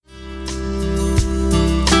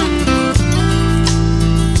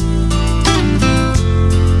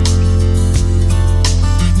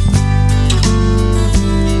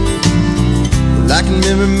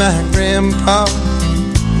remember my grandpa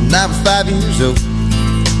when I was 5 years old.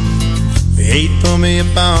 He'd pull me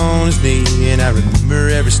up on his knee, and I remember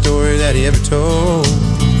every story that he ever told.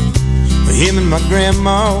 Him and my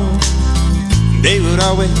grandma, they would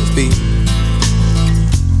always be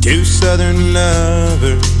two southern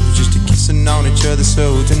lovers, just a-kissing on each other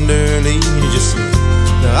so tenderly. And he just said,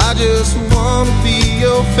 I just want to be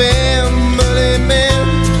your family man.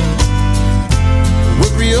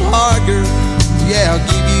 Work real hard, girl, yeah, I'll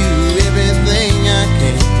give you everything I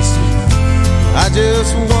can. I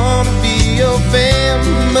just want to be your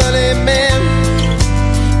family man.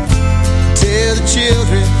 Tell the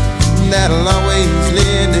children that'll always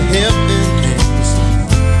lend a helping hand.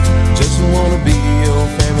 Just want to be your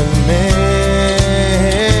family man.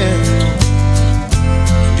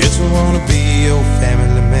 Just want to be your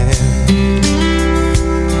family man.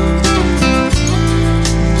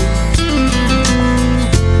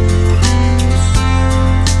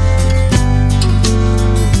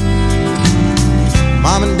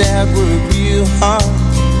 Mom and Dad worked real hard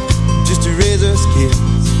just to raise us kids.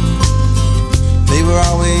 They were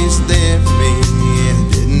always there for me, and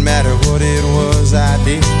it didn't matter what it was I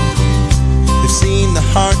did. They've seen the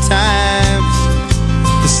hard times,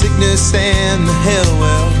 the sickness and the hell.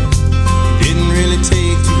 Well, it didn't really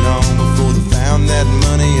take too long before they found that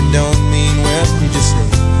money it don't mean well. You just said,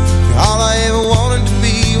 all I ever wanted to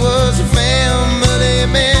be was a family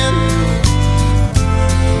man.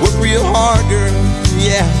 Work real hard, girl,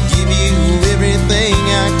 yeah, give you everything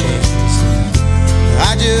I can.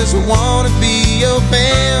 I just want to be your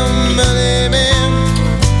family man.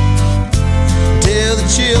 Tell the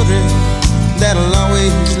children that'll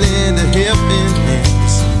always lend a helping hand.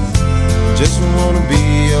 Just want to be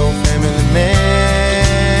your family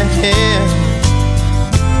man.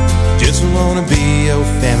 Just want to be your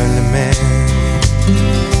family man.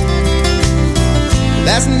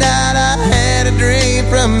 Last night I had a dream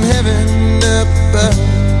from heaven up above.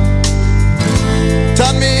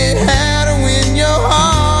 Taught me how to win your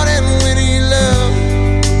heart and win your love.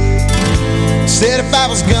 Said if I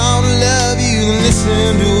was gonna love you, then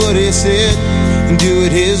listen to what he said and do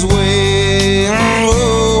it his way.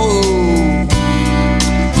 Oh,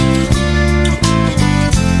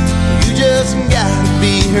 you just gotta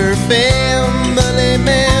be her family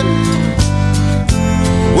man.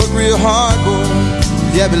 Work real hard, boy,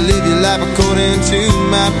 yeah, but live your life according to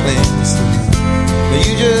my plans.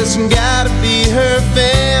 You just gotta be her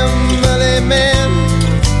family man.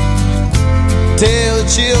 Tell the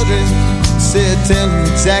children, said tell them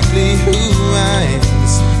exactly who I am.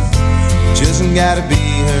 Just gotta be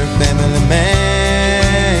her family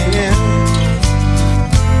man.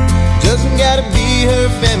 Just gotta be her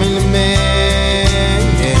family man.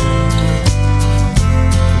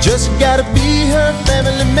 Just gotta be her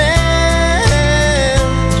family man.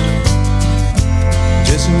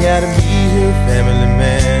 Just gotta be her family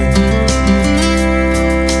man.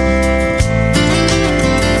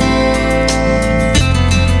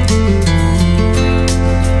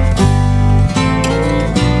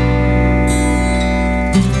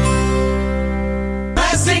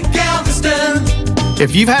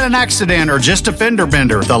 If you've had an accident or just a fender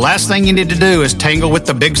bender, the last thing you need to do is tangle with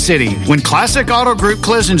the big city. When Classic Auto Group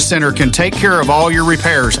Collision Center can take care of all your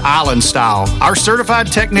repairs, island style. Our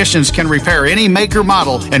certified technicians can repair any make or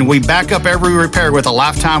model, and we back up every repair with a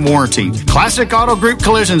lifetime warranty. Classic Auto Group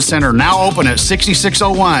Collision Center, now open at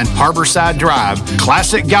 6601 Harborside Drive.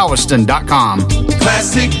 ClassicGalveston.com.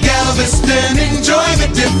 Classic Galveston, enjoy the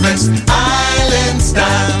difference, island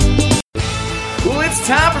style. Well, it's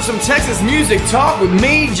time for some Texas music talk with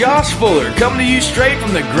me, Josh Fuller, coming to you straight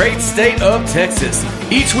from the great state of Texas.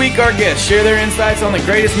 Each week, our guests share their insights on the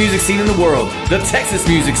greatest music scene in the world, the Texas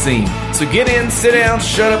music scene. So get in, sit down,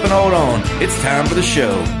 shut up, and hold on. It's time for the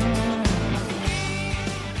show.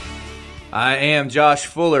 I am Josh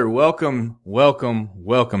Fuller. Welcome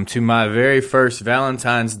to my very first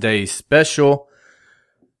Valentine's Day special.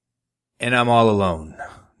 And I'm all alone.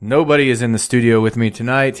 Nobody is in the studio with me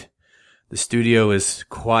tonight. The studio is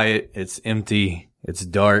quiet, it's empty, it's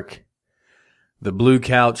dark. The blue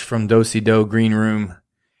couch from Do-Si-Do Green Room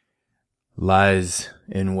lies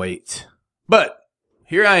in wait. But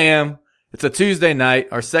here I am. It's a Tuesday night,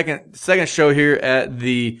 our second show here at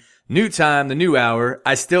the new time, the new hour.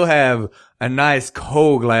 I still have a nice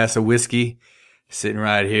cold glass of whiskey sitting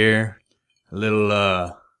right here. A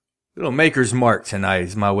little Maker's Mark tonight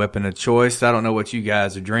is my weapon of choice. I don't know what you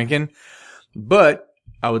guys are drinking, but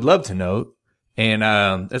I would love to know,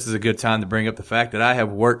 and this is a good time to bring up the fact that I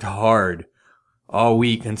have worked hard all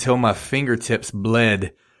week until my fingertips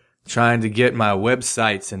bled trying to get my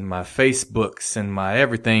websites and my Facebooks and my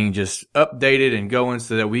everything just updated and going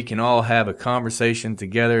so that we can all have a conversation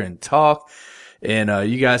together and talk. And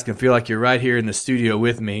you guys can feel like you're right here in the studio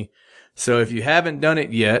with me. So if you haven't done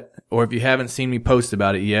it yet, or if you haven't seen me post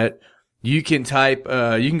about it yet, you can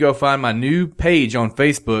you can go find my new page on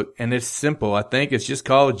Facebook, and it's simple. I think it's just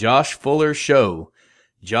called Josh Fuller Show.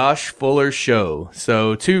 Josh Fuller Show.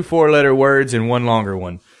 So 2 4-letter words and 1 longer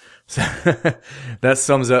one. So that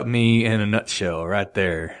sums up me in a nutshell right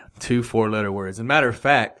there. 2 4-letter words. As a matter of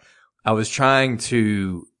fact, I was trying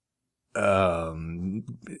to make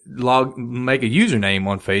a username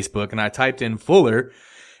on Facebook, and I typed in Fuller,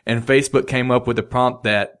 and Facebook came up with a prompt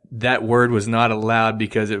that word was not allowed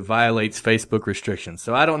because it violates Facebook restrictions.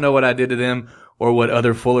 So I don't know what I did to them or what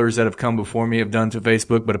other Fullers that have come before me have done to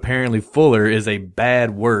Facebook, but apparently Fuller is a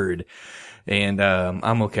bad word. And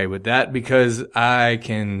I'm okay with that because I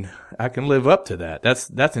can live up to that.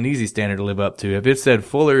 That's an easy standard to live up to. If it said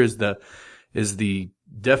Fuller is the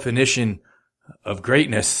definition of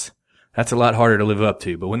greatness, that's a lot harder to live up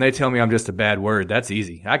to. But when they tell me I'm just a bad word, that's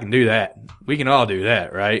easy. I can do that. We can all do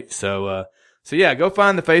that, right? So yeah, go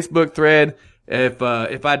find the Facebook thread. If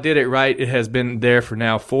I did it right, it has been there for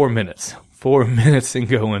now 4 minutes. 4 minutes and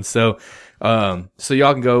going. So y'all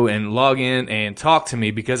can go and log in and talk to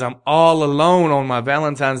me because I'm all alone on my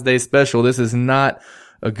Valentine's Day special. This is not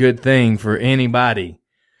a good thing for anybody.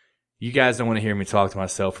 You guys don't want to hear me talk to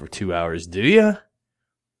myself for 2 hours, do you?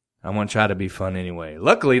 I'm going to try to be fun anyway.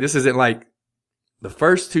 Luckily, this isn't like the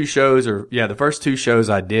first 2 shows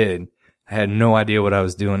I did. I had no idea what I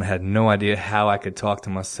was doing. I had no idea how I could talk to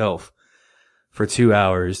myself for 2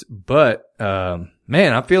 hours. But,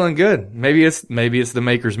 man, I'm feeling good. Maybe it's the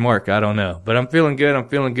maker's mark. I don't know, but I'm feeling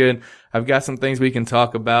good. I've got some things we can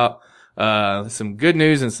talk about, some good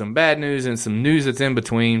news and some bad news and some news that's in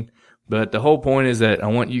between. But the whole point is that I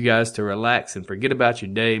want you guys to relax and forget about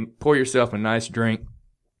your day. Pour yourself a nice drink,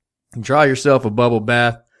 draw yourself a bubble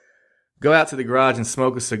bath, go out to the garage and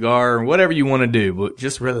smoke a cigar or whatever you want to do, but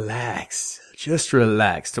just relax. Just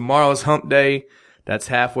relax. Tomorrow's hump day. That's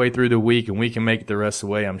halfway through the week, and we can make it the rest of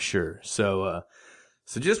the way, I'm sure. So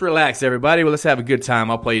just relax, everybody. Well, let's have a good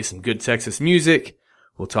time. I'll play you some good Texas music.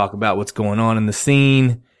 We'll talk about what's going on in the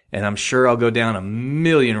scene, and I'm sure I'll go down a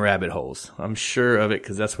million rabbit holes. I'm sure of it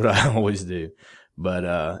because that's what I always do.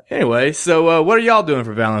 But anyway, so what are y'all doing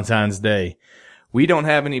for Valentine's Day? We don't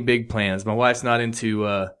have any big plans. My wife's not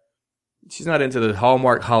into she's not into the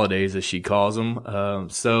Hallmark holidays, as she calls them.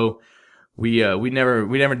 So we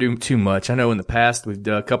never do too much. I know in the past we've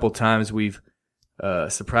done a couple times we've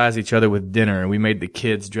surprised each other with dinner, and we made the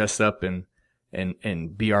kids dress up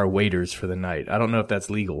and be our waiters for the night. I don't know if that's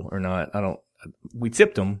legal or not. We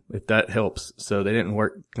tipped them if that helps. So they didn't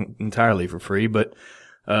work entirely for free, but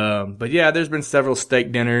yeah, there's been several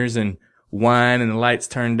steak dinners and wine and the lights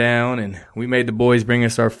turned down, and we made the boys bring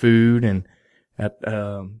us our food. And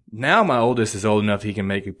now my oldest is old enough he can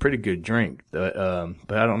make a pretty good drink, but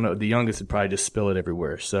I don't know. The youngest would probably just spill it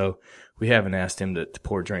everywhere. So we haven't asked him to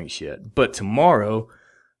pour drinks yet. But tomorrow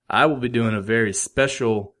I will be doing a very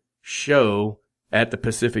special show at the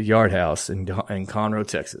Pacific Yard House in Conroe,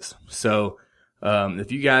 Texas. So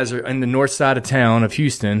if you guys are in the north side of town of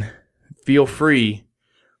Houston, feel free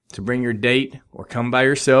to bring your date or come by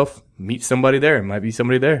yourself, meet somebody there. It might be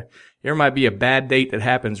somebody there. There might be a bad date that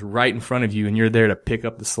happens right in front of you, and you're there to pick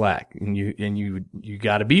up the slack, and you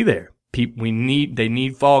got to be there. They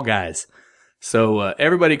need fall guys. So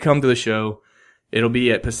everybody come to the show. It'll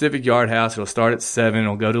be at Pacific Yard House. It'll start at 7.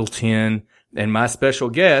 It'll go till 10. And my special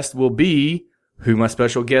guest will be who my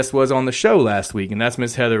special guest was on the show last week, and that's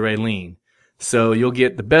Miss Heather Raylene. So you'll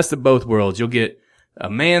get the best of both worlds. You'll get a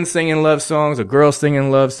man singing love songs, a girl singing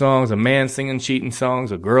love songs, a man singing cheating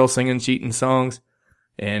songs, a girl singing cheating songs,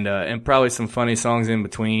 and probably some funny songs in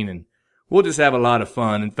between. And we'll just have a lot of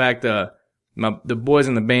fun. In fact, the boys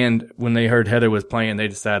in the band, when they heard Heather was playing, they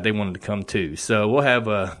decided they wanted to come too. So we'll have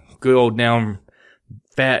a good old down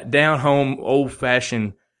home, old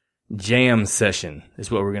fashioned jam session is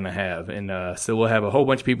what we're going to have. And so we'll have a whole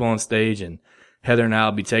bunch of people on stage, and Heather and I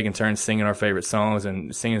will be taking turns singing our favorite songs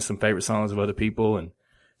and singing some favorite songs of other people and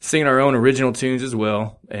singing our own original tunes as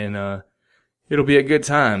well. And it'll be a good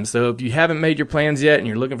time. So if you haven't made your plans yet and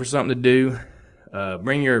you're looking for something to do,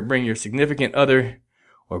 bring your significant other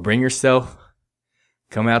or bring yourself.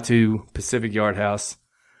 Come out to Pacific Yard House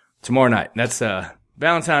tomorrow night. That's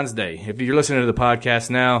Valentine's Day. If you're listening to the podcast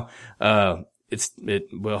now, well,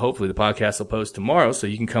 hopefully the podcast will post tomorrow, so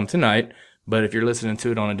you can come tonight. But if you're listening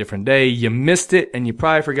to it on a different day, you missed it, and you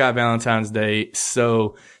probably forgot Valentine's Day,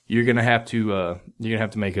 so you're gonna have to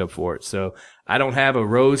make up for it. So I don't have a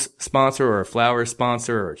rose sponsor or a flower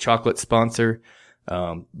sponsor or a chocolate sponsor.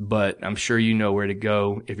 But I'm sure you know where to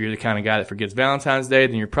go. If you're the kind of guy that forgets Valentine's Day,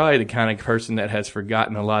 then you're probably the kind of person that has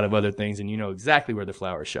forgotten a lot of other things, and you know exactly where the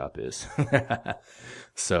flower shop is.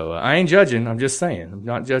 So I ain't judging. I'm just saying. I'm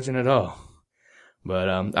not judging at all. But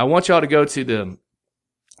I want y'all to go to the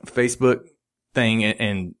Facebook thing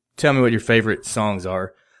and tell me what your favorite songs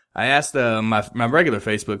are. I asked my regular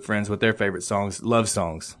Facebook friends what their favorite love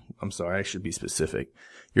songs. I'm sorry, I should be specific.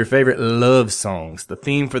 Your favorite love songs. The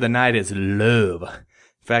theme for the night is love. In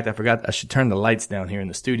fact, I forgot I should turn the lights down here in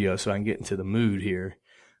the studio so I can get into the mood here.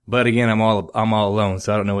 But again, I'm all alone,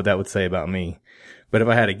 so I don't know what that would say about me. But if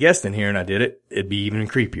I had a guest in here and I did it, it'd be even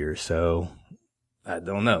creepier. So I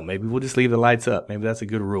don't know. Maybe we'll just leave the lights up. Maybe that's a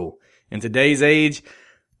good rule. In today's age,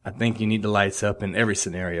 I think you need the lights up in every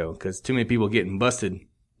scenario because too many people getting busted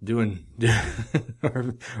doing,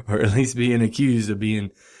 or at least being accused of being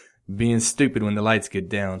stupid when the lights get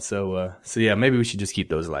down. So yeah, maybe we should just keep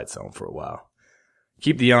those lights on for a while.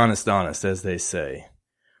 Keep the honest, as they say.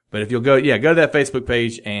 But if you'll go to that Facebook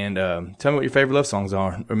page and tell me what your favorite love songs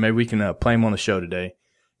are, or maybe we can play them on the show today.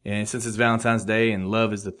 And since it's Valentine's Day and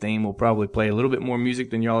love is the theme, we'll probably play a little bit more music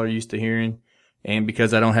than y'all are used to hearing. And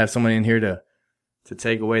because I don't have someone in here to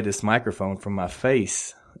take away this microphone from my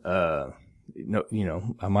face, I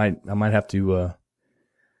might have to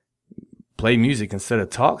play music instead of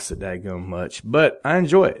talk so daggone much. But I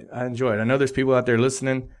enjoy it. I know there's people out there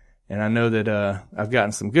listening, and I know that I've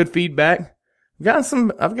gotten some good feedback.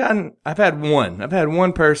 I've had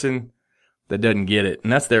one person that doesn't get it,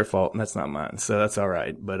 and that's their fault, and that's not mine. So that's all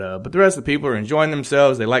right. But the rest of the people are enjoying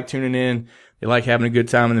themselves. They like tuning in. They like having a good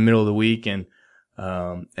time in the middle of the week, and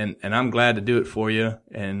I'm glad to do it for you.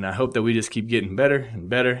 And I hope that we just keep getting better and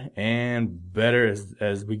better and better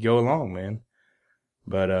as we go along, man.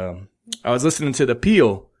 But I was listening to The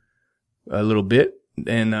Peel a little bit,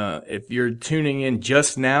 and if you're tuning in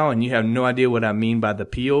just now and you have no idea what I mean by The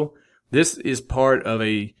Peel, this is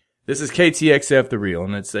KTXF The Real,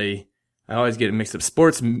 and I always get it mixed up,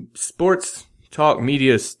 sports talk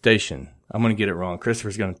media station. I'm going to get it wrong.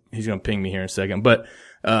 Christopher's he's going to ping me here in a second, but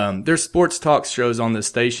there's sports talk shows on this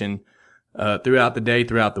station throughout the day,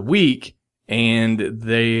 throughout the week. And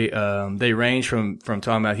they range from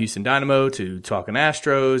talking about Houston Dynamo to talking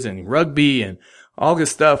Astros and rugby and all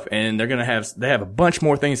this stuff. And they have a bunch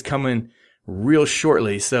more things coming real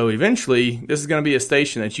shortly. So eventually this is going to be a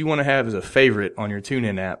station that you want to have as a favorite on your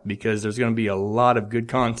TuneIn app because there's going to be a lot of good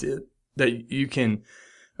content that you can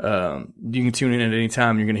tune in at any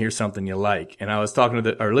time. You're going to hear something you like. And I was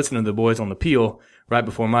listening to the boys on The Peel right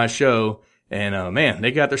before my show. And, man,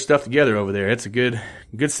 they got their stuff together over there. It's a good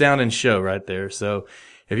sounding show right there. So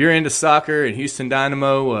if you're into soccer and Houston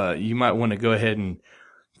Dynamo, you might want to go ahead and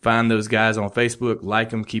find those guys on Facebook, like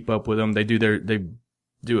them, keep up with them. They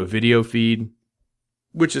do a video feed,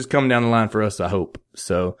 which is coming down the line for us, I hope.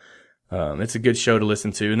 So, it's a good show to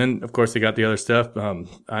listen to. And then, of course, they got the other stuff.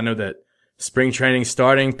 I know that spring training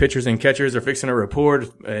starting, pitchers and catchers are fixing a report,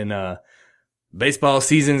 and, baseball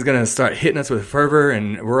season is going to start hitting us with fervor,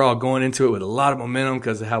 and we're all going into it with a lot of momentum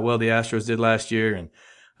because of how well the Astros did last year. And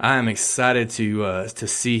I am excited to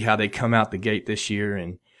see how they come out the gate this year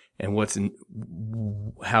and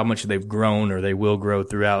how much they've grown or they will grow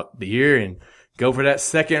throughout the year and go for that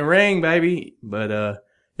second ring, baby. But,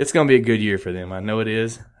 it's going to be a good year for them. I know it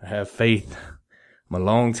is. I have faith. I'm a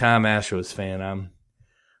long-time Astros fan.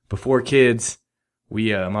 Before kids,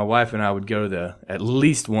 my wife and I would go to at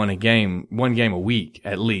least one game a week,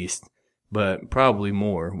 at least, but probably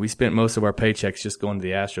more. We spent most of our paychecks just going to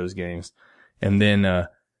the Astros games. And then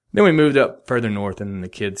we moved up further north and then the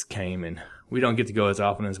kids came and we don't get to go as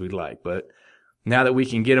often as we'd like. But now that we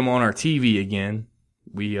can get them on our TV again,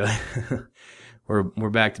 we're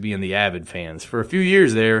back to being the avid fans. For a few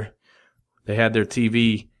years there, they had their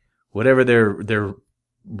TV, whatever their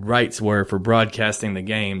rights were for broadcasting the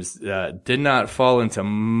games, did not fall into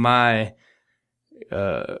my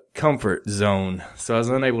comfort zone, so I was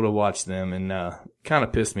unable to watch them, and kind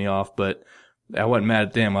of pissed me off. But I wasn't mad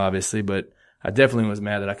at them, obviously, but I definitely was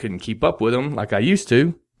mad that I couldn't keep up with them like I used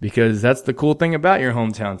to, because that's the cool thing about your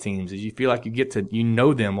hometown teams is you feel like you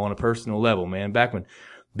know them on a personal level, man. Back when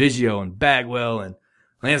Biggio and Bagwell and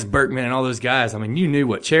Lance Berkman and all those guys, I mean, you knew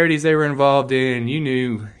what charities they were involved in.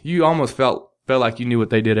 You almost felt like you knew what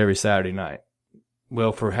they did every Saturday night.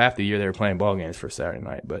 Well, for half the year they were playing ball games for Saturday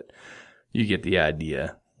night, but you get the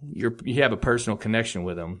idea. You have a personal connection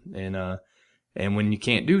with them, and when you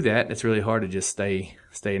can't do that, it's really hard to just stay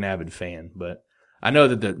an avid fan. But I know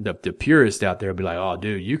that the purists out there will be like, "Oh,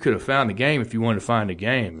 dude, you could have found the game if you wanted to find a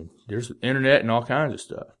game. There's internet and all kinds of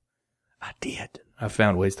stuff." I did. I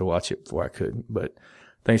found ways to watch it before I could, but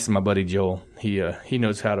thanks to my buddy Joel, he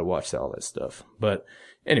knows how to watch all that stuff. But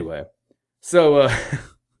anyway, so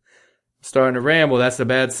starting to ramble. That's a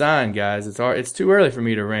bad sign, guys. It's too early for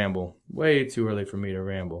me to ramble. Way too early for me to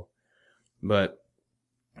ramble. But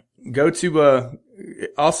go to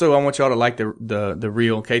also I want y'all to like the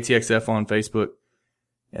real KTXF on Facebook,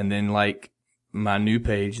 and then like my new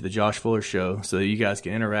page, the Josh Fuller Show, so that you guys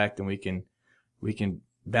can interact and we can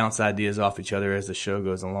bounce ideas off each other as the show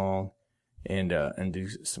goes along, and do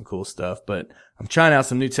some cool stuff. But I'm trying out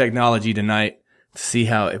some new technology tonight to see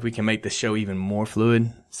if we can make the show even more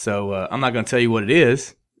fluid. So I'm not going to tell you what it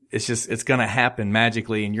is. It's going to happen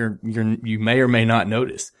magically, and you may or may not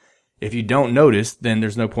notice. If you don't notice, then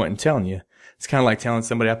there's no point in telling you. It's kind of like telling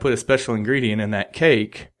somebody I put a special ingredient in that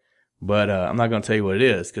cake, but I'm not going to tell you what it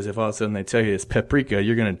is, because if all of a sudden they tell you it's paprika,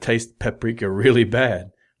 you're going to taste paprika really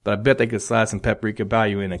bad. But I bet they could slide some paprika by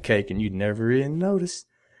you in a cake and you'd never even notice.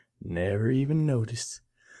 Never even notice.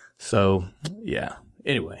 So, yeah.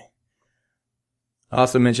 Anyway. I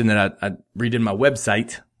also mentioned that I redid my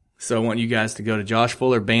website. So I want you guys to go to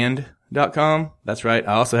joshfullerband.com. That's right.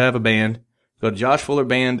 I also have a band. Go to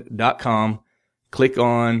joshfullerband.com. Click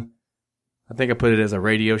on, I think I put it as a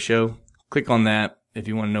radio show. Click on that if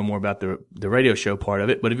you want to know more about the radio show part of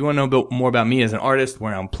it. But if you want to know more about me as an artist,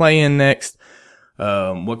 where I'm playing next,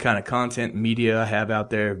 what kind of content media I have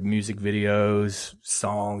out there, music videos,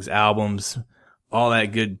 songs, albums, all that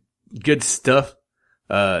good stuff,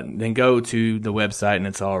 then go to the website and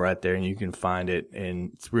it's all right there and you can find it,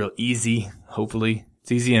 and it's real easy. Hopefully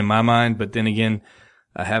it's easy in my mind, but then again,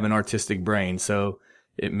 I have an artistic brain, so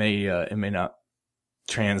it may not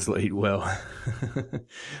translate well.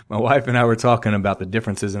 My wife and I were talking about the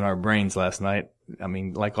differences in our brains last night. I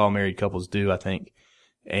mean, like all married couples do, I think.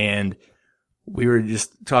 And we were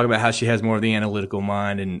just talking about how she has more of the analytical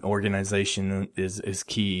mind and organization is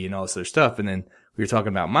key and all this other stuff. And then we were talking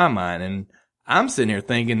about my mind, and I'm sitting here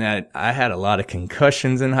thinking that I had a lot of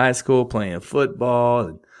concussions in high school playing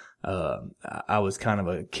football. I was kind of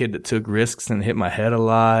a kid that took risks and hit my head a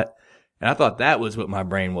lot. And I thought that was what my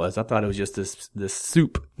brain was. I thought it was just this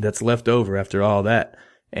soup that's left over after all that.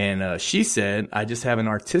 And she said I just have an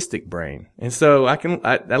artistic brain, and so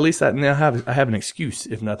at least I now have an excuse,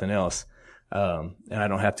 if nothing else. And I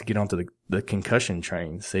don't have to get onto the concussion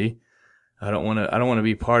train. See, I don't want to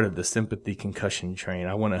be part of the sympathy concussion train.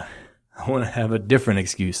 I want to have a different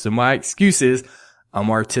excuse. So my excuse is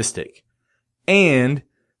I'm artistic, and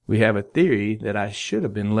we have a theory that I should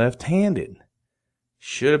have been left-handed.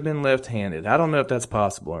 I don't know if that's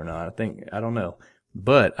possible or not. I don't know,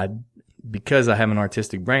 but because I have an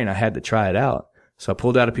artistic brain, I had to try it out. So I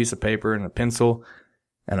pulled out a piece of paper and a pencil,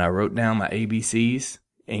 and I wrote down my ABCs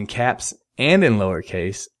in caps and in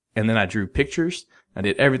lowercase, and then I drew pictures. I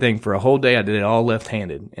did everything for a whole day. I did it all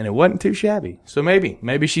left-handed, and it wasn't too shabby. So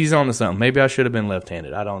maybe she's on to something. Maybe I should have been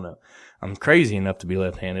left-handed. I don't know. I'm crazy enough to be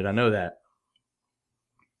left-handed. I know that.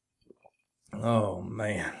 Oh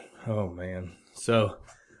man. So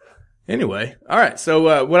anyway, all right.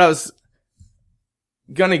 So what I was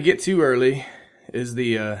gonna get to early is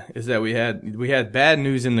that we had bad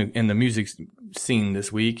news in the music scene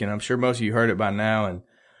this week, and I'm sure most of you heard it by now, and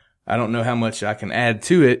I don't know how much I can add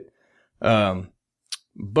to it.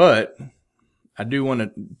 But I do want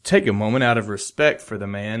to take a moment out of respect for the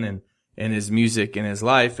man and his music and his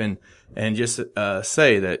life, and just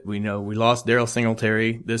say that we lost Daryl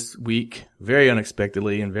Singletary this week, very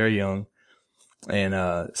unexpectedly and very young. And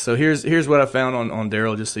so here's what I found on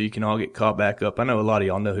Daryl, just so you can all get caught back up. I know a lot of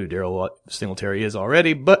y'all know who Daryl Singletary is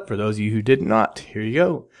already, but for those of you who did not, here you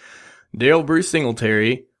go. Daryl Bruce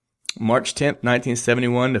Singletary, March 10th,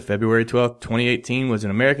 1971 to February 12th, 2018, was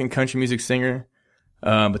an American country music singer.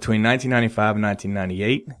 Between 1995 and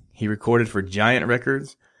 1998, he recorded for Giant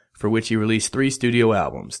Records, for which he released 3 studio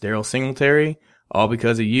albums: Daryl Singletary, All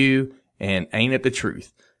Because of You, and Ain't It the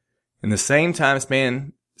Truth. In the same time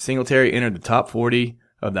span, Singletary entered the top 40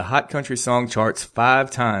 of the Hot Country Song charts 5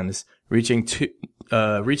 times, reaching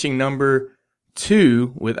number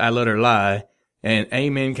 2 with I Let Her Lie, and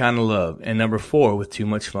Amen Kinda Love, and number 4 with Too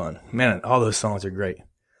Much Fun. Man, all those songs are great.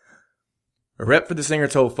 A rep for the singer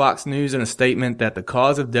told Fox News in a statement that the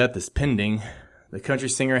cause of death is pending. The country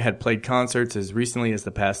singer had played concerts as recently as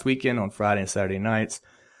the past weekend on Friday and Saturday nights.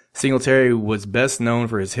 Singletary was best known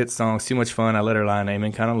for his hit songs Too Much Fun, I Let Her Lie, and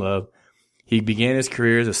Amen Kinda Love. He began his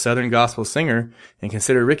career as a Southern gospel singer and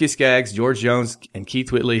considered Ricky Skaggs, George Jones, and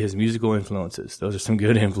Keith Whitley his musical influences. Those are some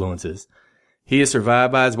good influences. He is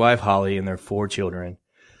survived by his wife Holly and their 4 children.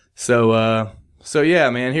 So yeah,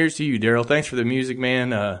 man, here's to you, Daryl. Thanks for the music,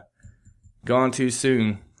 man. Gone too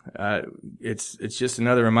soon. It's just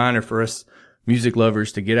another reminder for us music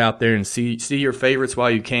lovers to get out there and see your favorites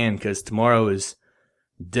while you can, because tomorrow is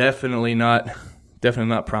definitely not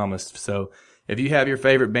promised. So if you have your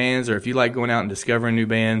favorite bands, or if you like going out and discovering new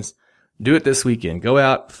bands, do it this weekend. Go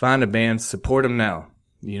out, find a band, support them now.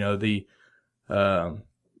 You know,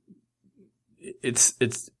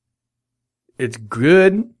 it's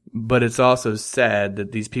good, but it's also sad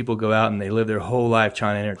that these people go out and they live their whole life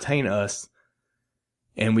trying to entertain us,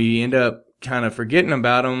 and we end up kind of forgetting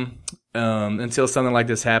about them until something like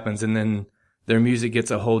this happens, and then their music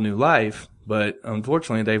gets a whole new life. But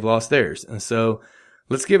unfortunately, they've lost theirs. And so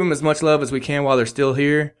let's give them as much love as we can while they're still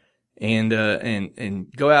here, and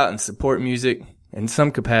go out and support music in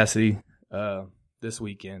some capacity this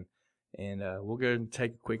weekend. And we'll go and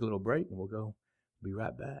take a quick little break, and we'll be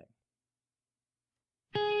right back.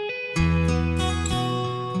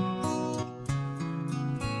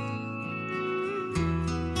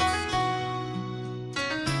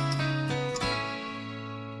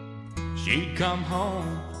 She'd come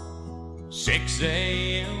home 6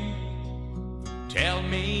 a.m. Tell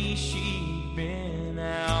me she'd been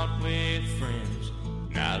out with friends,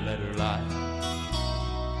 and I let her lie.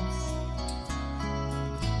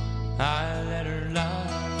 I let her lie.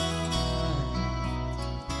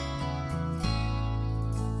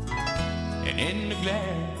 And in the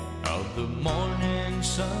glare of the morning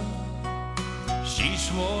sun, she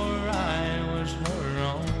swore I was her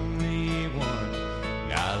only one,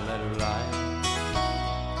 and I let her lie.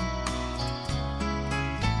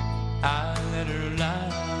 I let her lie.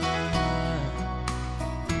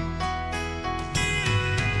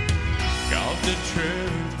 Cause the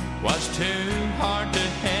truth was too hard to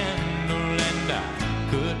handle, and I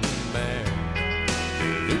couldn't bear to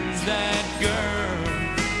lose that girl.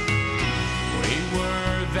 We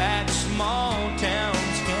were that small town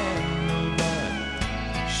scandal, but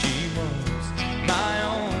she was my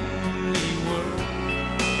only world.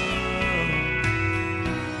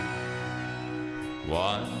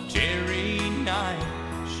 One teary night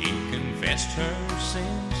she confessed her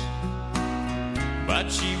sins, but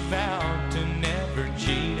she vowed to never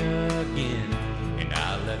cheat again, and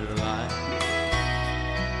I let her lie.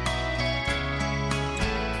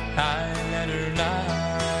 I let her lie.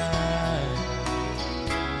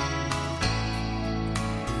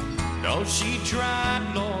 Though she tried,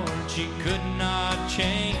 Lord, she could not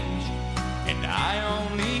change, and I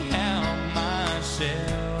only have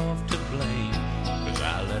myself to blame, 'cause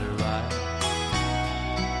I let her lie.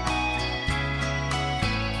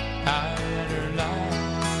 I let her lie.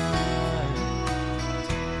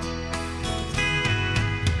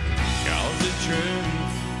 Cause the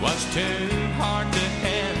truth was too hard to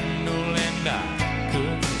handle, and I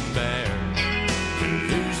couldn't bear to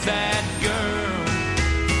lose that girl.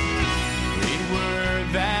 We were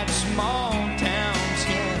that small town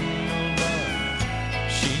scandal, but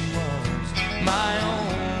she was my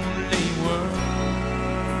only world.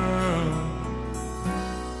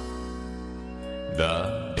 The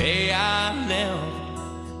day I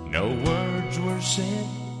left, no words were said.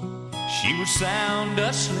 She was sound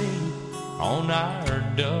asleep on our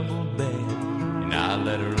double bed, and I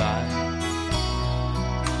let her lie.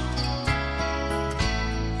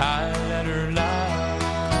 I let her lie.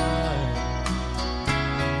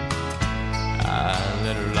 I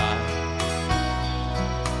let her lie.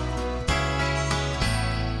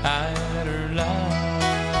 I let her lie.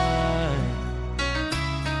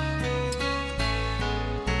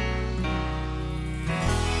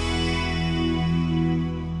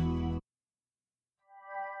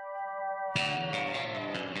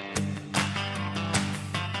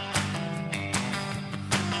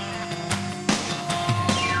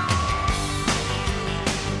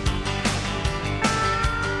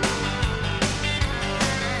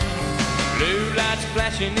 Blue lights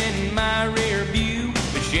flashing in my rear view.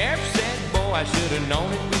 The sheriff said, boy, I should have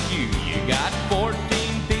known it was you. You got 14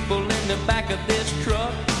 people in the back of this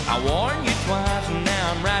truck. I warned you twice and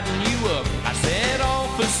now I'm riding you up. I said,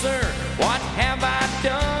 officer, what have I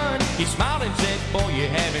done? He smiled and said, boy, you're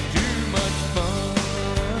having too much fun.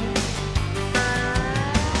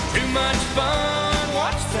 Too much fun,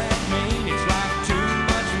 what's that mean? It's like too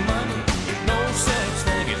much money. There's no such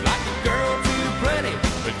thing. It's like a girl too pretty,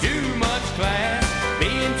 but too much class.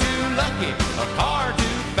 Being too lucky, a car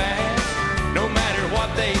too fast. No matter what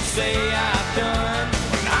they say I've done,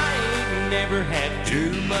 well, I ain't never had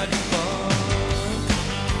too much fun.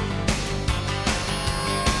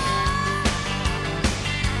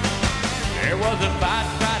 There was a fight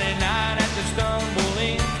Friday night at the Stumble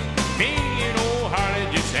Inn. Me and old Harley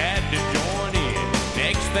just had to join in.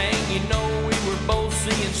 Next thing you know, we were both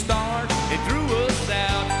seeing stars. They threw us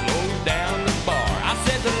out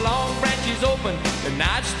is open, the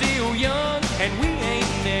night's still young, and we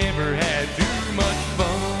ain't never had too much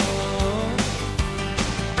fun.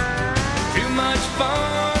 Too much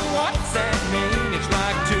fun, what's that mean? It's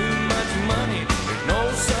like too much money, there's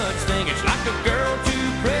no such thing. It's like a girl too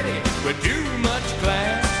pretty with too much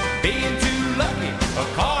class, being too lucky, a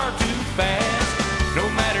car too fast. No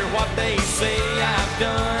matter what they say I've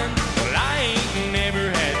done, well, I ain't never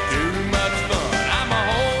had too much fun. I'm a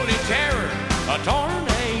holy terror, a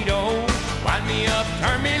tornado. Wind me up,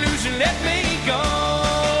 turn me loose, and let me go.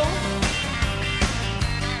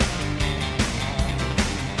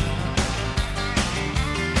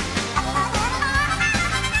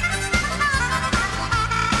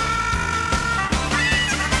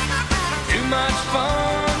 Too much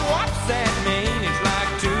fun, what's that mean? It's like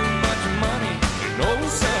too much money, there's no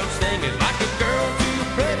such thing as like a girl too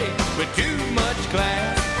pretty with too much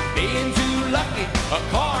class, being too lucky, a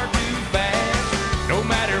car too fast. No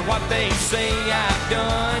matter what they say I've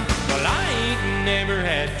done, well, I ain't never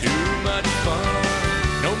had too much fun.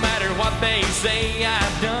 No matter what they say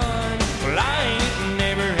I've done, well, I ain't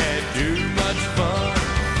never had too much fun.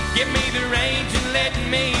 Give me the reins and let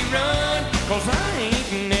me run, 'cause I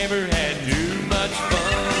ain't never had too much fun.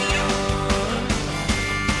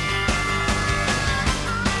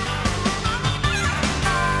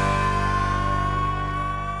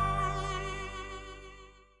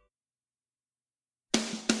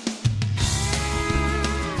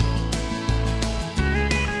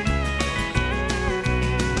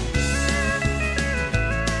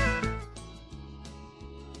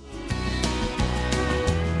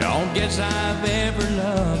 Don't guess I've ever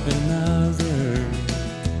loved another.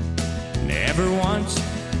 Never once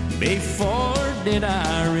before did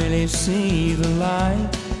I really see the light,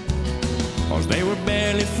 'cause they were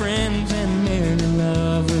barely friends and merely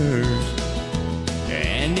lovers.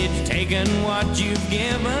 And it's taken what you've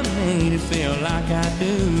given me to feel like I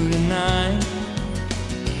do tonight.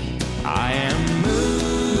 I am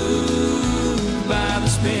moved by the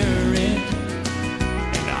Spirit,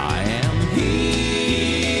 and I am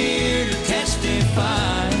here to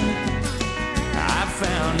testify. I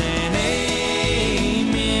found an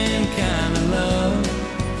amen kind of love,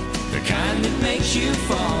 the kind that makes you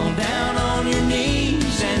fall down on your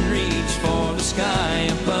knees and reach for the sky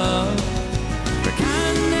above, the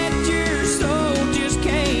kind that your soul just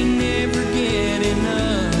can't never get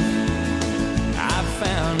enough. I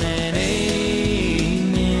found an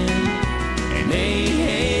amen, an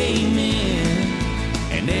amen,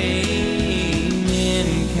 an amen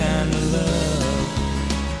kind of love.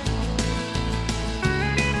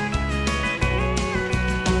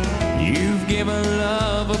 You've given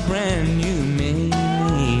love a brand new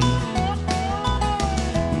meaning,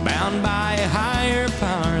 bound by a higher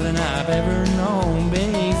power than I've ever known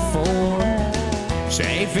before.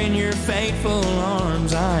 Safe in your faithful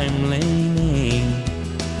arms I'm leaning.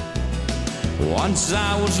 Once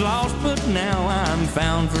I was lost, but now I'm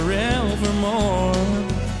found forevermore.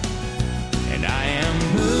 And I am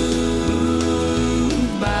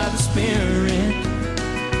moved by the Spirit.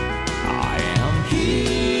 I am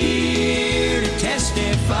here to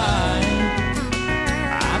testify.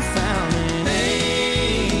 I found an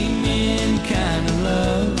amen kind of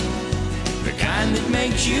love, the kind that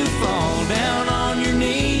makes you fall down on your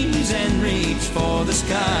knees and reach for the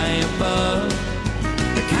sky above,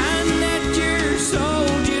 the kind that your soul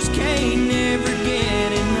just can't never get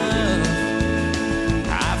enough.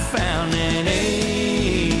 I found an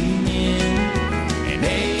amen, an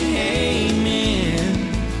amen,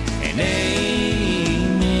 an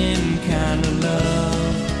amen kind of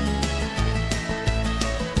love.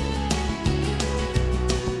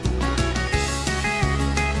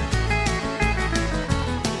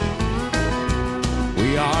 We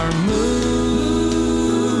are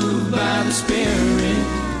moved by the Spirit.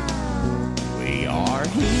 We are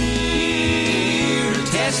here to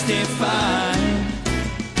testify.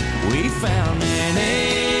 We found an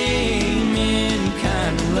amen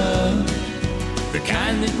kind of love, the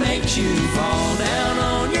kind that makes you fall down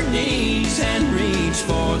on your knees and reach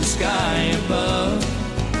for the sky above,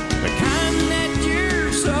 the kind that your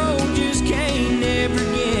soul just can't never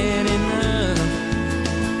get enough.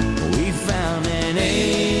 We found an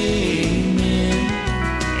amen,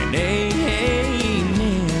 an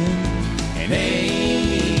amen, an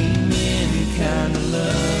amen kind of love.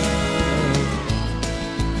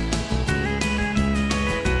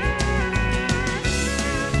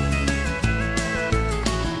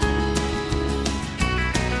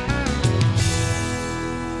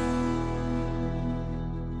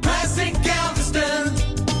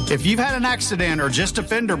 If you've had an accident or just a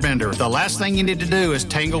fender bender, the last thing you need to do is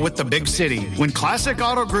tangle with the big city. When Classic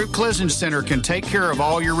Auto Group Collision Center can take care of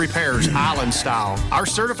all your repairs island style, our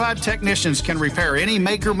certified technicians can repair any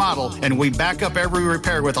make or model, and we back up every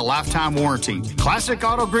repair with a lifetime warranty. Classic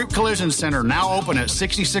Auto Group Collision Center, now open at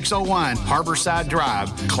 6601 Harborside Drive,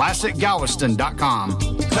 ClassicGalveston.com.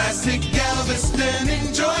 Classic Galveston,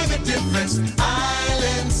 enjoy the difference,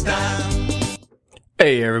 island style.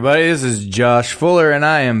 Hey everybody, this is Josh Fuller and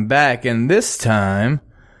I am back, and this time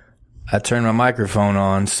I turned my microphone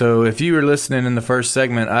on. So if you were listening in the first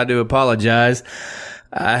segment, I do apologize.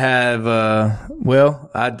 I have, I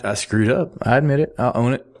screwed up. I admit it. I'll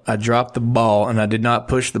own it. I dropped the ball and I did not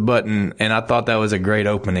push the button, and I thought that was a great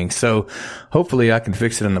opening. So hopefully I can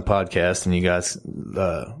fix it in the podcast and you guys,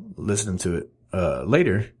 listening to it,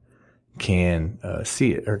 later can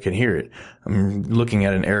see it or can hear it. I'm looking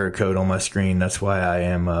at an error code on my screen. That's why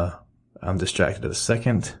I'm distracted a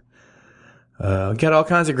second. Got all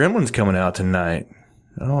kinds of gremlins coming out tonight.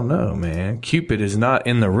 I don't know, man. Cupid is not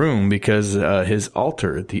in the room because the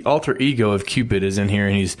alter ego of Cupid is in here,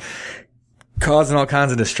 and he's causing all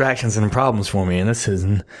kinds of distractions and problems for me. And this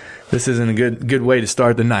isn't a good way to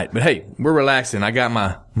start the night. But hey, we're relaxing. I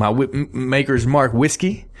got my Maker's Mark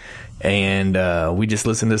whiskey. And we just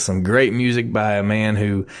listened to some great music by a man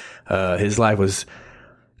who his life was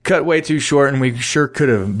cut way too short, and we sure could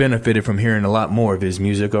have benefited from hearing a lot more of his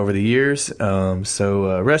music over the years.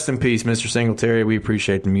 So rest in peace, Mr. Singletary. We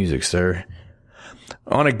appreciate the music, sir.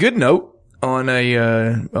 On a good note, on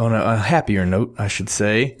a happier note, I should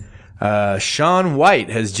say, Shaun White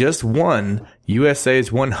has just won USA's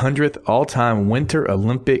 100th all-time Winter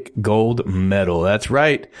Olympic gold medal. That's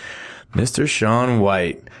right, Mr. Shaun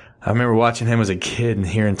White. I remember watching him as a kid and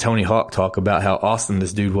hearing Tony Hawk talk about how awesome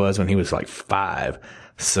this dude was when he was like 5.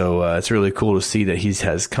 So, it's really cool to see that he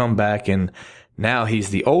has come back, and now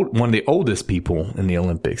he's one of the oldest people in the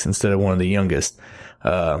Olympics instead of one of the youngest.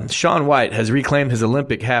 Shaun White has reclaimed his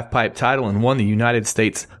Olympic halfpipe title and won the United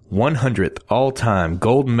States 100th all-time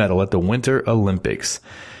gold medal at the Winter Olympics.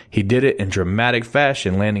 He did it in dramatic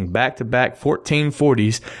fashion, landing back-to-back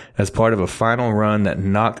 1440s as part of a final run that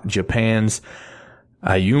knocked Japan's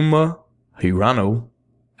Ayuma Hirano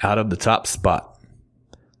out of the top spot.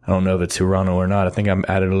 I don't know if it's Hirano or not. I think I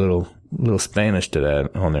added a little Spanish to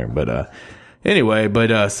that on there. But anyway,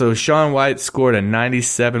 so Shaun White scored a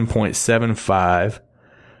 97.75,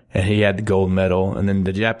 and he had the gold medal. And then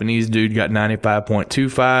the Japanese dude got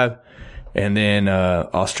 95.25. And then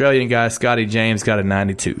Australian guy Scotty James got a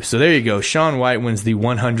 92. So there you go. Shaun White wins the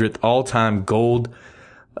 100th all-time gold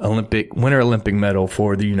Winter Olympic medal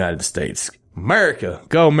for the United States. America.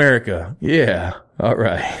 Go America. Yeah. All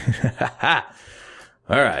right.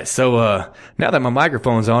 All right. So, now that my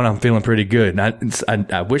microphone's on, I'm feeling pretty good.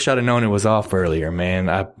 And I wish I'd have known it was off earlier, man.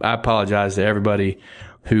 I apologize to everybody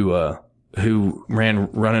who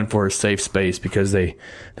running for a safe space because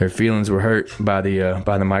their feelings were hurt by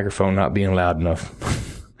the microphone not being loud enough.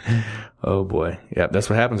 Oh boy. Yeah. That's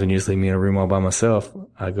what happens when you just leave me in a room all by myself.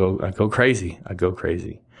 I go crazy.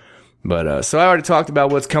 But, so I already talked about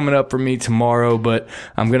what's coming up for me tomorrow, but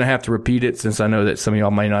I'm going to have to repeat it since I know that some of y'all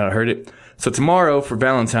might not have heard it. So tomorrow for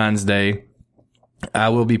Valentine's Day, I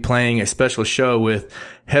will be playing a special show with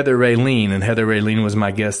Heather Raylene, and Heather Raylene was my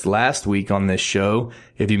guest last week on this show.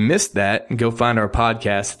 If you missed that, go find our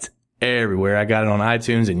podcast. It's everywhere. I got it on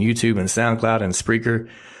iTunes and YouTube and SoundCloud and Spreaker.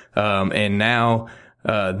 And now,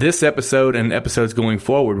 this episode and episodes going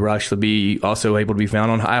forward will actually be also able to be found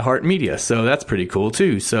on iHeartMedia. So that's pretty cool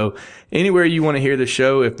too. So anywhere you want to hear the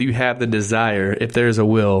show, if you have the desire, if there's a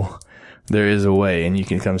will, there is a way, and you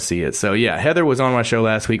can come see it. So yeah, Heather was on my show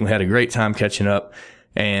last week and we had a great time catching up.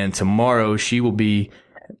 And tomorrow she will be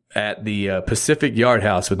at the Pacific Yard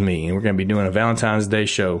House with me, and we're going to be doing a Valentine's Day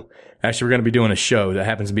show. Actually, we're going to be doing a show that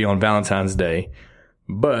happens to be on Valentine's Day.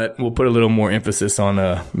 But we'll put a little more emphasis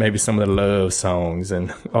on maybe some of the love songs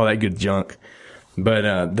and all that good junk.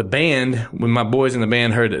 But the band, when my boys in the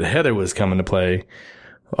band heard that Heather was coming to play,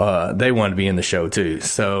 they wanted to be in the show too.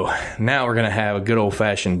 So now we're going to have a good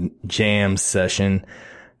old-fashioned jam session.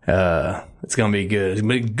 It's going to be good. It's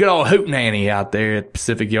going to be good old hootenanny out there at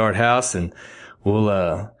Pacific Yard House, and we'll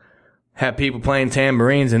have people playing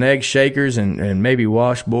tambourines and egg shakers and maybe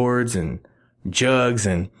washboards and jugs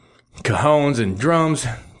and cajones and drums,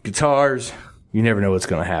 guitars. You never know what's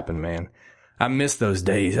going to happen, man. I miss those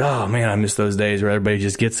days. Oh man, I miss those days where everybody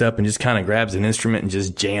just gets up and just kind of grabs an instrument and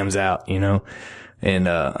just jams out, you know? And,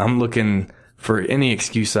 I'm looking for any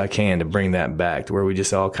excuse I can to bring that back to where we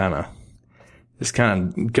just all kind of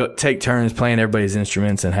take turns playing everybody's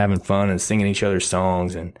instruments and having fun and singing each other's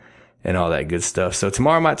songs and and all that good stuff. So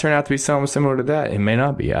tomorrow might turn out to be something similar to that. It may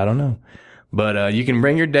not be. I don't know. But you can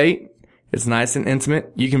bring your date. It's nice and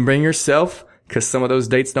intimate. You can bring yourself, because some of those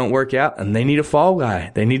dates don't work out, and they need a fall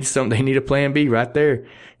guy. They need a plan B right there.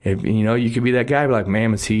 If, you could be that guy, be like,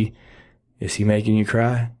 ma'am, is he making you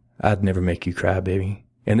cry? I'd never make you cry, baby.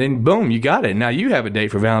 And then boom, you got it. Now you have a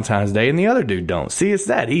date for Valentine's Day and the other dude don't. See, it's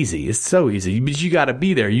that easy. It's so easy, but you got to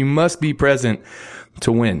be there. You must be present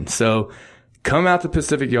to win. So come out to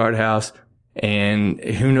Pacific Yard House, and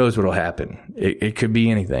who knows what'll happen. It could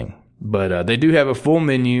be anything, but they do have a full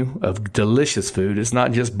menu of delicious food. It's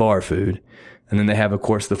not just bar food. And then they have, of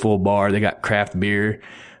course, the full bar. They got craft beer.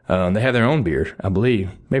 They have their own beer, I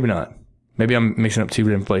believe. Maybe not. Maybe I'm mixing up two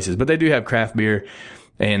different places, but they do have craft beer.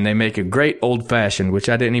 And they make a great old-fashioned, which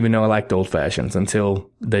I didn't even know I liked old-fashions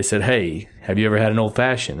until they said, hey, have you ever had an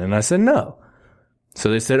old-fashioned? And I said, no.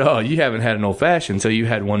 So they said, oh, you haven't had an old-fashioned until you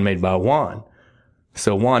had one made by Juan.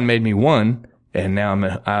 So Juan made me one, and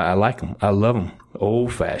now I like them. I love them.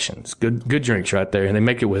 Old-fashions. Good drinks right there. And he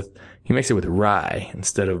makes it with rye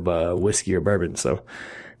instead of whiskey or bourbon. So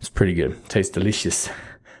it's pretty good. Tastes delicious.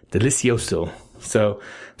 Delicioso. So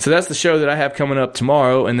that's the show that I have coming up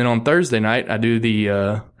tomorrow. And then on Thursday night, I do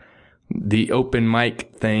the open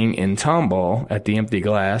mic thing in Tomball at the Empty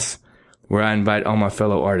Glass, where I invite all my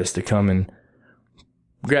fellow artists to come and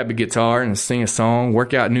grab a guitar and sing a song,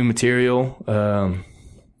 work out new material,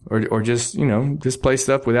 or just, just play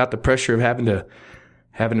stuff without the pressure of having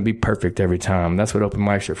to be perfect every time. That's what open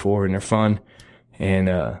mics are for, and they're fun.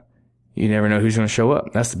 And, you never know who's going to show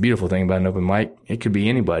up. That's the beautiful thing about an open mic. It could be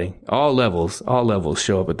anybody. All levels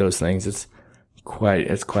show up at those things. It's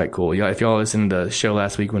quite cool. If y'all listened to the show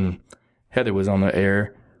last week when Heather was on the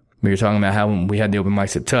air, we were talking about how when we had the open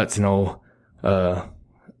mics at Tuts, and old,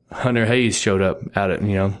 Hunter Hayes showed up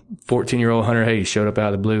 14-year-old Hunter Hayes showed up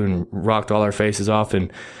out of the blue and rocked all our faces off,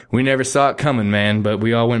 and we never saw it coming, man. But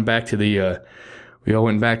we all went back to the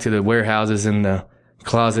warehouses and the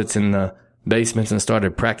closets and the basements and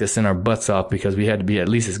started practicing our butts off because we had to be at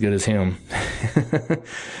least as good as him.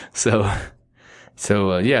 So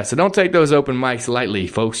don't take those open mics lightly,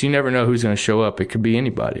 folks. You never know who's going to show up. It could be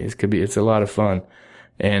anybody. It's a lot of fun.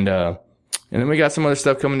 And then we got some other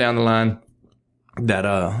stuff coming down the line that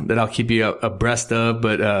I'll keep you abreast of.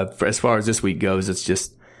 But, as far as this week goes, it's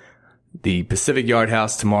just the Pacific Yard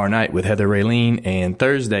House tomorrow night with Heather Raylene, and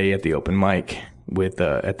Thursday at the open mic with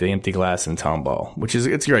at the Empty Glass in Tomball, which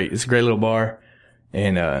it's great. It's a great little bar,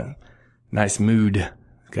 and nice mood.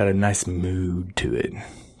 Got a nice mood to it.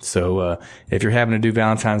 So if you're having to do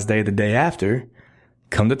Valentine's Day the day after,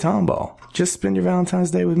 come to Tomball. Just spend your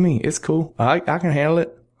Valentine's Day with me. It's cool. I can handle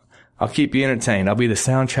it. I'll keep you entertained. I'll be the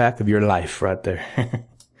soundtrack of your life right there.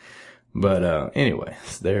 But anyway,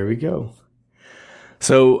 there we go.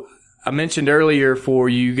 So I mentioned earlier for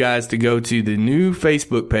you guys to go to the new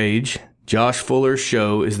Facebook page. Josh Fuller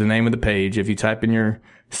Show is the name of the page. If you type in your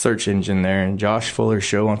search engine there, and Josh Fuller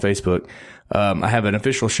Show on Facebook, I have an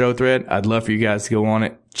official show thread. I'd love for you guys to go on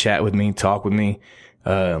it, chat with me, talk with me,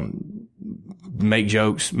 make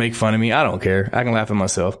jokes, make fun of me. I don't care. I can laugh at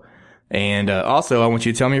myself. And also, I want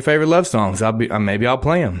you to tell me your favorite love songs. Maybe I'll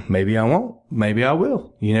play them. Maybe I won't. Maybe I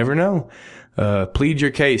will. You never know. Plead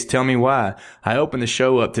your case. Tell me why. I opened the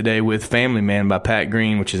show up today with Family Man by Pat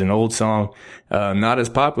Green, which is an old song, not as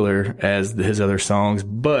popular as his other songs,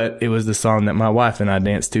 but it was the song that my wife and I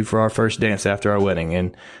danced to for our first dance after our wedding.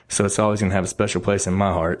 And so it's always going to have a special place in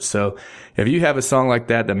my heart. So if you have a song like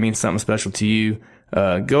that means something special to you,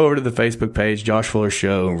 go over to the Facebook page, Josh Fuller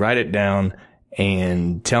Show, write it down,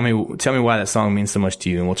 and tell me why that song means so much to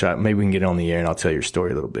you, and we'll try, maybe we can get it on the air and I'll tell your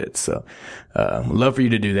story a little bit. So, love for you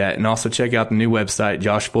to do that. And also check out the new website,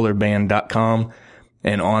 joshfullerband.com.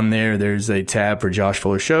 And on there's a tab for Josh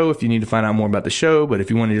Fuller Show if you need to find out more about the show. But if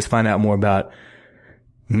you want to just find out more about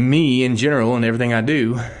me in general and everything I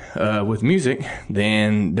do, with music,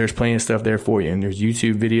 then there's plenty of stuff there for you. And there's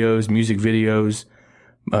YouTube videos, music videos,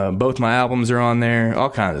 both my albums are on there, all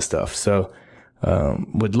kinds of stuff. So,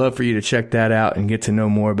 would love for you to check that out and get to know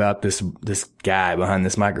more about this guy behind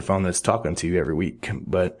this microphone that's talking to you every week.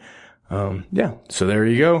 But, yeah, so there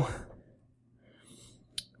you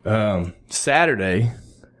go. Saturday,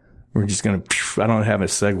 we're just I don't have a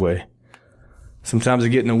segue. Sometimes I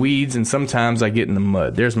get in the weeds and sometimes I get in the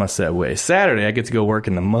mud. There's my segue. Saturday, I get to go work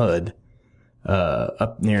in the mud,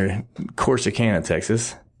 up near Corsicana,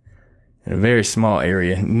 Texas, in a very small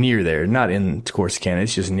area near there, not in Corsicana.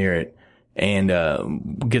 It's just near it. And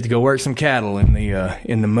get to go work some cattle in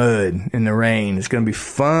the mud, in the rain. It's gonna be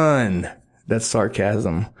fun. That's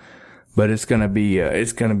sarcasm, but it's gonna be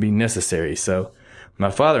necessary. So my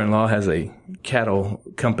father-in-law has a cattle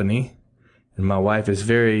company, and my wife is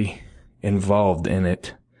very involved in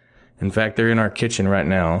it. In fact, they're in our kitchen right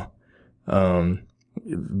now,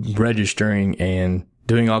 registering and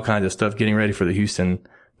doing all kinds of stuff, getting ready for the Houston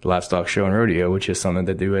Livestock Show and Rodeo, which is something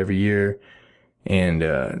they do every year. And,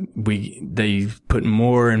 they put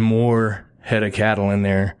more and more head of cattle in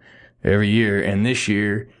there every year. And this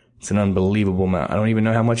year, it's an unbelievable amount. I don't even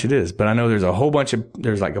know how much it is, but I know there's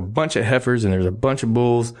like a bunch of heifers and there's a bunch of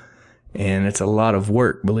bulls. And it's a lot of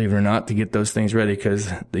work, believe it or not, to get those things ready,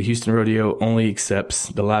 because the Houston Rodeo only accepts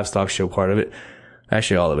the livestock show part of it.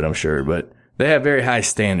 Actually, all of it, I'm sure. But they have very high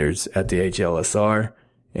standards at the HLSR.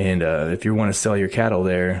 And if you want to sell your cattle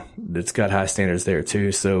there, it's got high standards there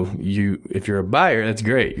too. So if you're a buyer, that's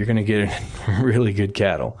great. You're going to get really good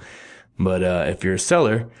cattle. But if you're a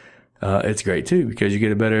seller, it's great too, because you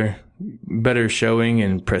get a better showing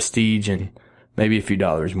and prestige, and maybe a few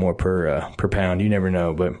dollars more per pound. You never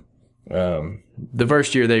know. But the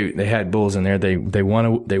first year they had bulls in there, they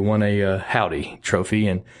won a Howdy trophy,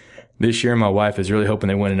 and this year my wife is really hoping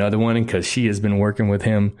they win another one, because she has been working with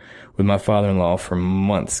my father-in-law for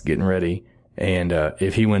months getting ready. And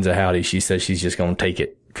if he wins a Howdy, she says she's just going to take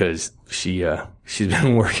it, because she's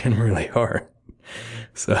been working really hard.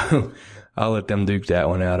 So I'll let them duke that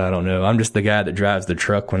one out. I don't know. I'm just the guy that drives the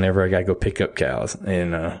truck whenever I got to go pick up cows.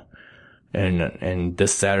 And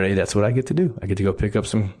this Saturday, that's what I get to do. I get to go pick up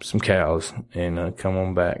some cows and come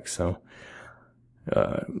on back. So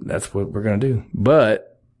that's what we're going to do. But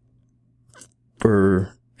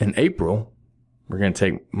in April, we're going to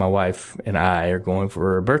take, my wife and I are going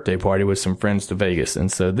for a birthday party with some friends to Vegas.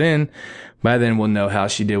 And so by then we'll know how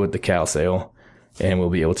she did with the cow sale, and we'll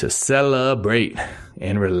be able to celebrate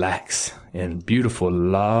and relax in beautiful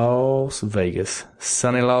Las Vegas,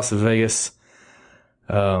 sunny Las Vegas.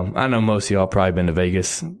 I know most of y'all probably been to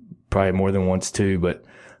Vegas, probably more than once too, but,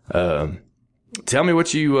 tell me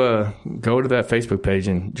what you, go to that Facebook page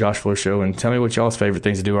and Josh Fuller Show and tell me what y'all's favorite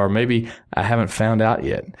things to do are. Maybe I haven't found out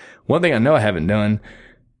yet. One thing I know I haven't done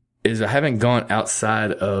is I haven't gone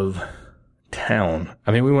outside of town.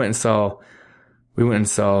 I mean, we went and saw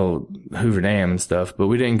Hoover Dam and stuff, but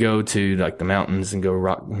we didn't go to like the mountains and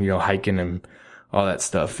go hiking and all that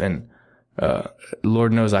stuff. And,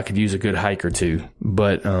 Lord knows I could use a good hike or two,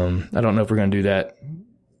 but, I don't know if we're going to do that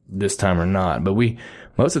this time or not, but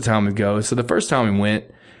most of the time we go. So the first time we went,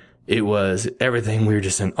 it was everything. We were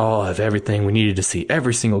just in awe of everything. We needed to see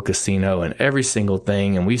every single casino and every single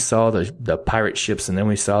thing. And we saw the pirate ships, and then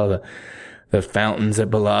we saw the fountains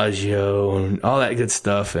at Bellagio and all that good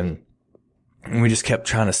stuff. And we just kept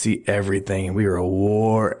trying to see everything, and we were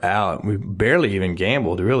wore out. We barely even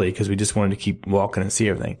gambled, really, because we just wanted to keep walking and see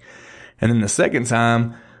everything. And then the second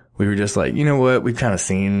time, we were just like, you know what? We've kind of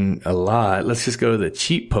seen a lot. Let's just go to the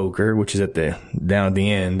cheap poker, which is down at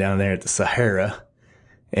the end, down there at the Sahara.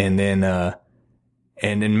 And then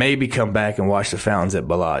maybe come back and watch the fountains at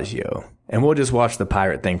Bellagio. And we'll just watch the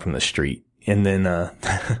pirate thing from the street. And then,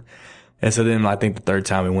 and so then I think the third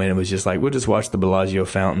time we went, it was just like, we'll just watch the Bellagio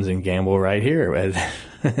fountains and gamble right here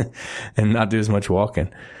and not do as much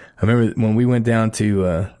walking. I remember when we went down to,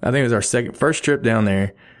 I think it was our first trip down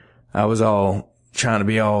there, I was all trying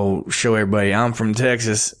to show everybody I'm from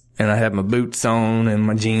Texas, and I had my boots on and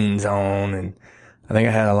my jeans on, and I think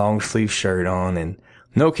I had a long sleeve shirt on and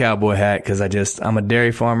no cowboy hat, because I'm a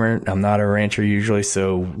dairy farmer. I'm not a rancher usually,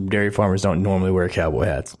 so dairy farmers don't normally wear cowboy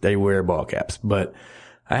hats. They wear ball caps, but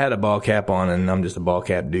I had a ball cap on, and I'm just a ball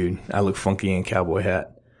cap dude. I look funky in a cowboy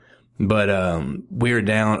hat. But, we were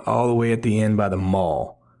down all the way at the end by the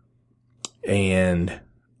mall, and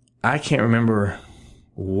I can't remember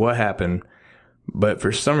what happened, but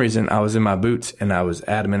for some reason I was in my boots, and I was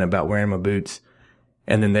adamant about wearing my boots.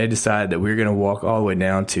 And then they decided that we were going to walk all the way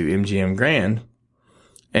down to MGM Grand.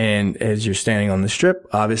 And as you're standing on the strip,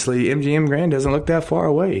 obviously MGM Grand doesn't look that far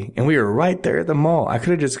away. And we were right there at the mall. I could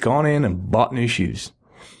have just gone in and bought new shoes,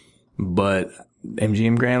 but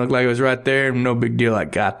MGM Grand looked like it was right there. No big deal. I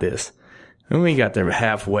got this. And we got there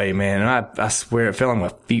halfway, man. And I swear it felt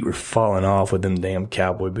like my feet were falling off with them damn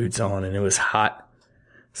cowboy boots on, and it was hot.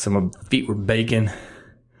 So my feet were baking.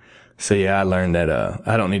 So yeah, I learned that,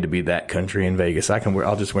 I don't need to be that country in Vegas.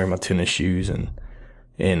 I'll just wear my tennis shoes and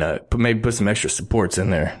maybe put some extra supports in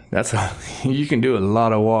there. You can do a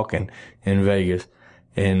lot of walking in Vegas,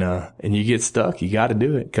 and you get stuck. You got to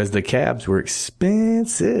do it, because the cabs were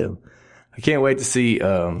expensive. I can't wait to see,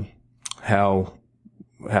 how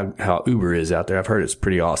Uber is out there. I've heard it's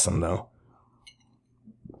pretty awesome though.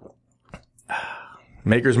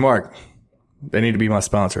 Maker's Mark. They need to be my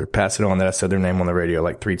sponsor. Pass it on that I said their name on the radio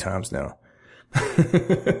like 3 times now.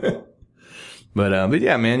 But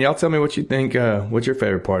yeah, man, y'all tell me what you think, what your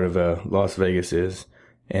favorite part of, Las Vegas is.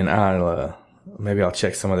 And I'll maybe I'll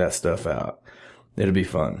check some of that stuff out. It'll be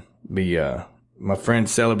fun. My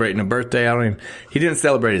friend's celebrating a birthday. He didn't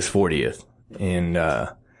celebrate his 40th. And, I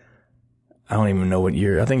don't even know what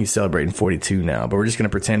year. I think he's celebrating 42 now, but we're just going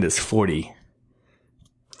to pretend it's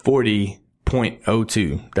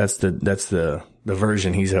 40.02. That's the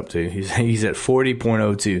version he's up to. He's at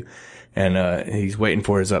 40.02 and, he's waiting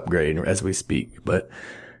for his upgrade as we speak. But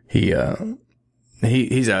he's a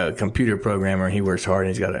computer programmer. He works hard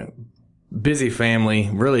and he's got a busy family,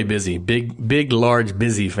 really busy, big, large,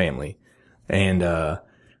 busy family. And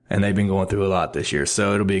they've been going through a lot this year.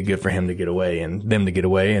 So it'll be good for him to get away and them to get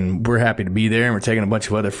away. And we're happy to be there. And we're taking a bunch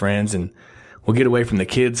of other friends and we'll get away from the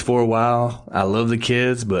kids for a while. I love the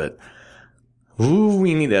kids, but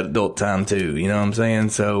we need that adult time too. You know what I'm saying?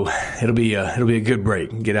 So it'll be a good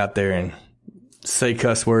break. Get out there and say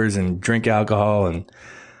cuss words and drink alcohol and,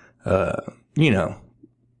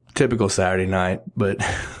 typical Saturday night, but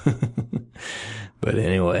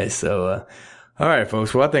anyway, so, all right,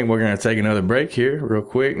 folks. Well, I think we're going to take another break here real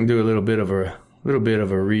quick and do a little bit of a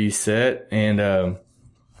reset. And,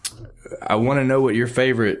 I want to know what your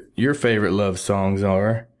favorite love songs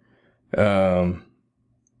are. Let's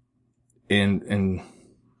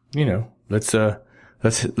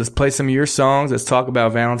play some of your songs. Let's talk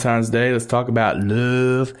about Valentine's Day. Let's talk about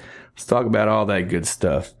love. Let's talk about all that good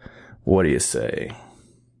stuff. What do you say?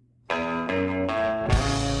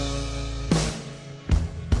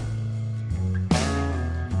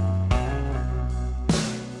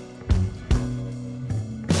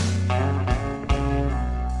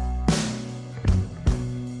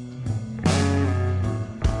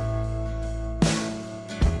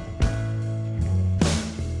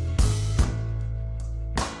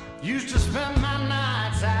 Used to spend my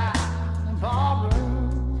nights out in ballroom.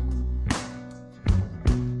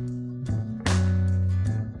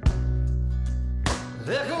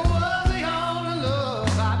 Liquor was the only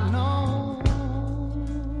love I'd known.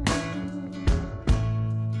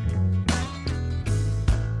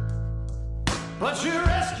 But you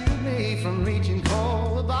rescued me from reaching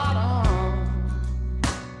for the bottom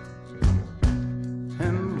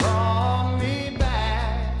and brought me back.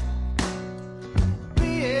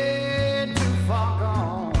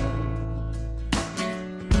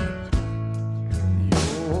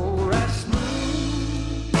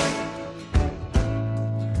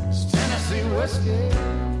 Whiskey.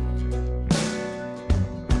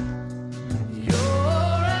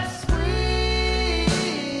 You're as sweet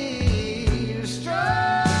as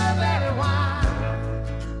strawberry wine.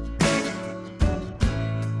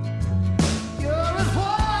 You're as warm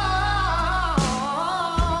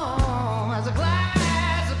as a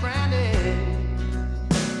glass of brandy.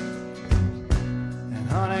 And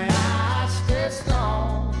honey, I stay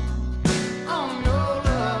strong on your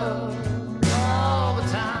love all the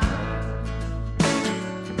time.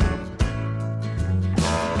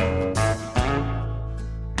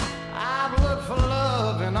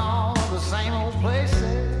 Same old places.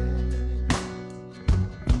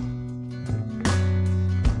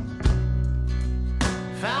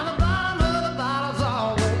 Found the bottom of the bottle's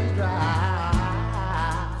always dry.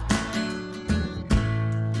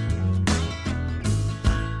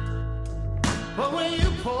 But when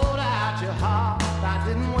you poured out your heart, I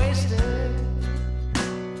didn't waste it.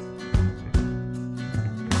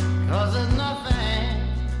 'Cause there's nothing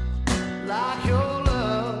like your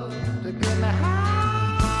love to get me high.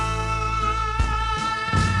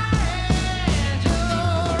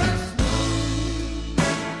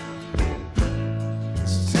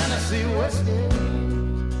 Whiskey.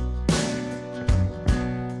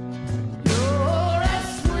 You're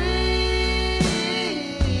as sweet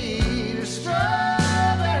as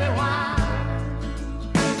strawberry wine.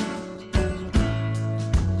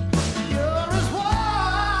 You're as warm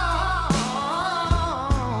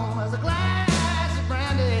as a glass of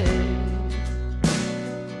brandy.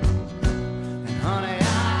 And honey, I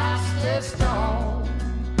stay strong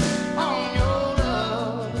on your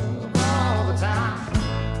love all the time.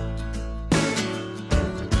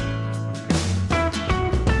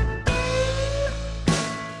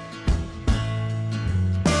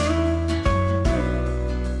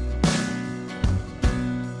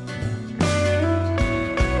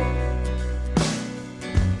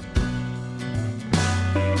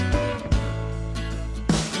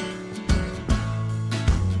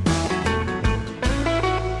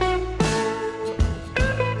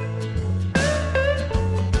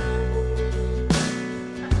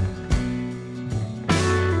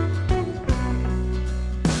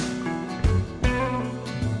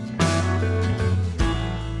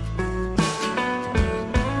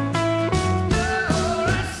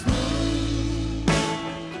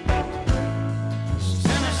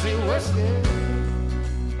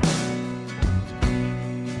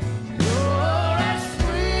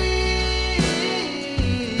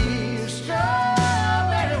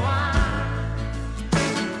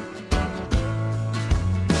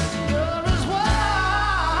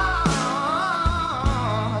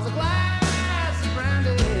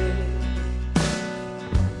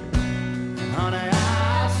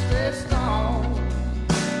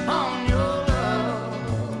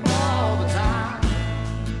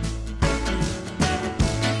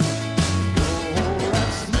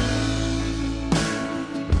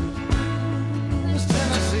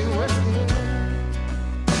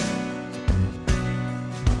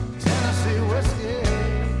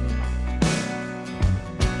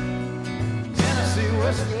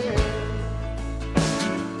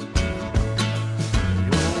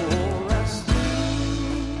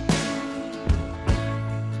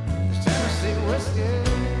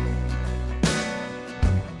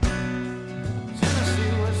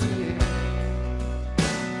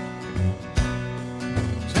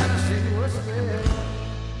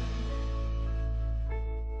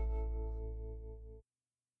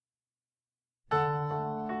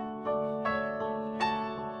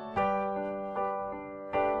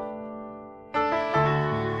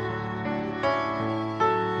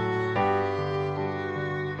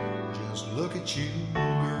 Just look at you,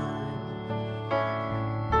 girl,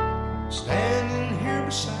 standing here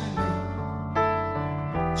beside me,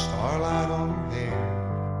 starlight on your hair,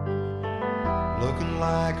 looking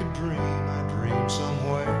like a dream I dreamed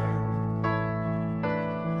somewhere.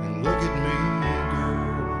 And look at me, girl,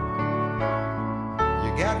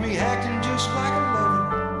 you got me acting just like a lover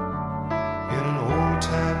in an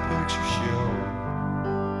old-time picture show.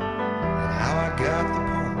 And how I got the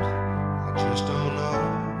part, I just don't know.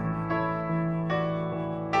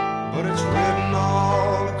 But it's written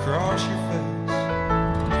all across your face,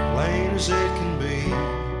 plain as it can be.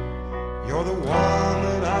 You're the one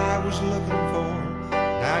that I was looking for.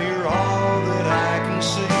 Now you're all that I can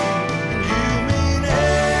see. And you mean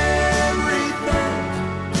everything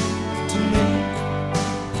to me.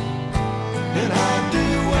 And I'd do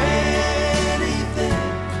anything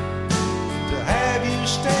to have you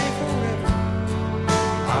stay forever.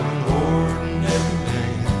 I'm an ordinary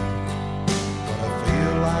man, but I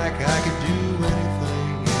feel like I could do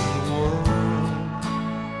anything in the world.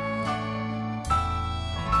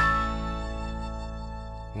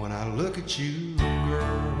 When I look at you,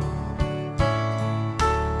 girl,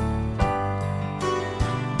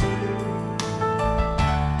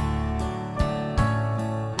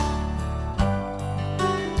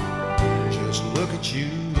 just look at you,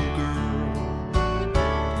 girl,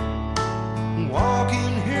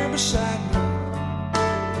 walking here beside me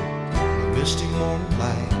in the misty morning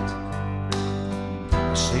light. I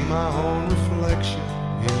see my own reflection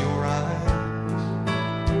in your eyes,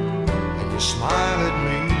 and you smile at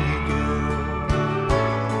me, girl,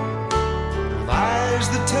 with eyes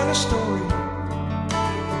that tell a story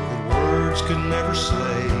that words could never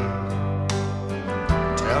say,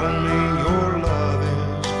 telling me your love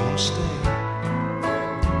is gonna stay.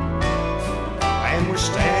 And we're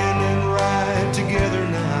standing right together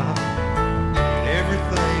now in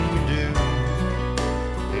everything we do.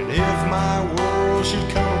 And if my world should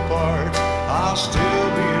come apart, I'll still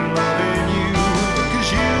be loving you. 'Cause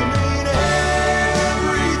you mean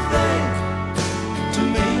everything to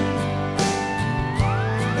me.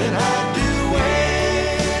 And I'd do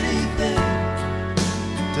anything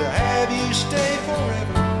to have you stay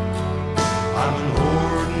forever. I'm an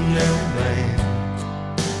ordinary man,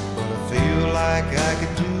 but I feel like I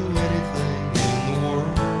could do anything in the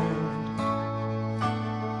world.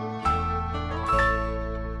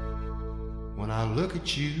 When I look at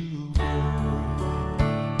you, girl,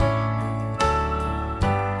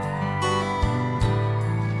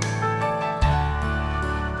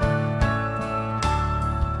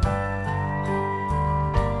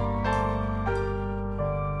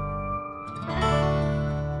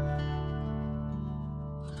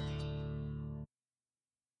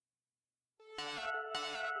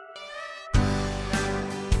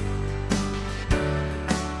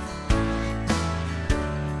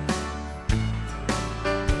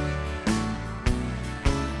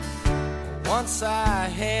 Once I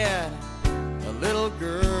had a little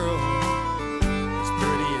girl as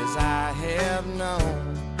pretty as I have known.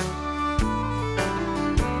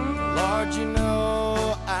 Lord, you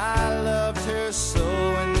know I loved her so,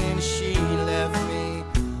 and then she left me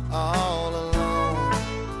all alone.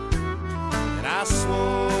 And I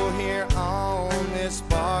swore here on this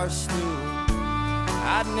bar stool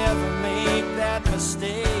I'd never make that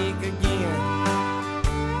mistake again.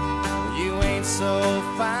 You ain't so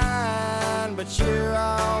fine, but you're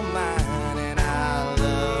all mine, and I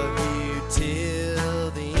love you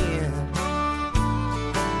till the end.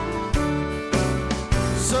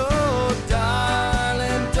 So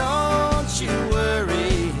darling, don't you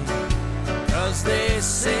worry, 'cause they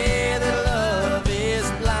say that love is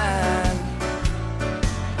blind.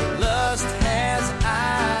 Lust has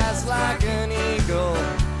eyes like an eagle.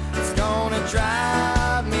 It's gonna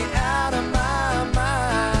drive me out of my mind.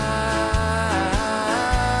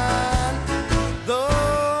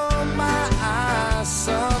 Though my eyes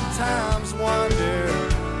sometimes wonder,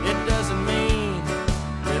 it doesn't mean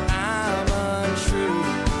that I'm untrue.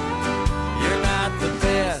 You're not the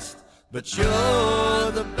best, but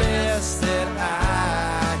you're the best that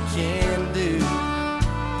I can do.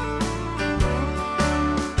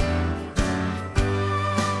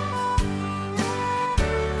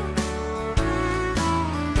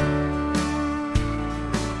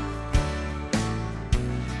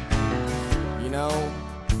 You know,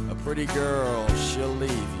 a pretty girl, she'll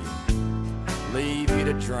leave you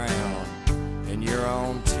to drown in your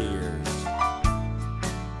own tears.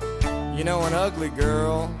 You know, an ugly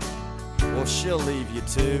girl, well, she'll leave you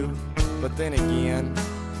too. But then again,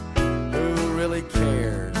 who really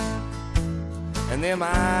cares? And them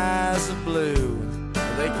eyes of blue,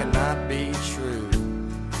 they cannot be true.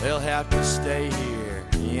 they'll have to stay here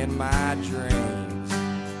in my dreams.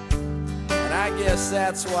 And I guess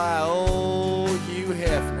that's why old Hugh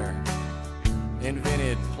Hefner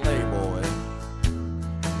invented Playboy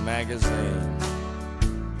magazine.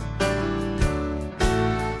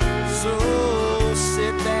 So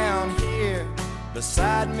sit down here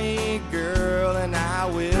beside me, girl, and I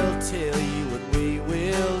will tell you what we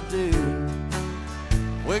will do.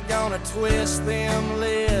 We're gonna twist them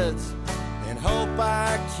lids and hope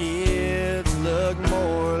our kids look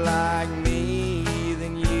more like me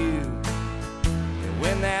than you. And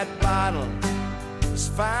when that bottle is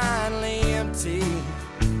finally empty,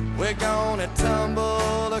 we're gonna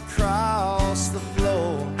tumble across the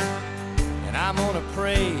floor. And I'm gonna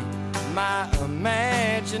pray my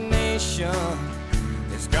imagination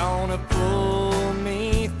is gonna pull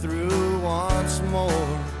me through once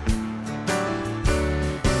more.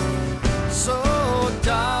 So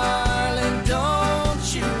darling,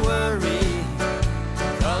 don't you worry,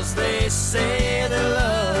 'cause they say that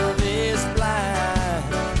love is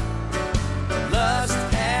blind. Lust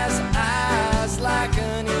has eyes like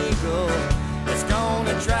an eagle, it's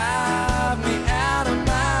gonna drive me out of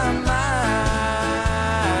my mind.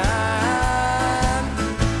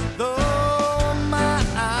 Though my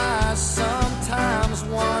eyes sometimes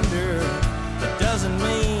wander, it doesn't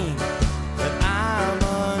mean that I'm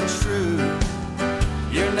untrue.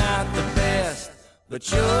 You're not the best,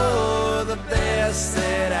 but you're the best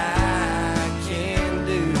that I can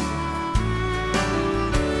do.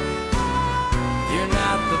 You're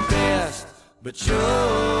not the best, but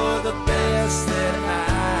you're the best that I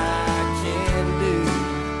can do.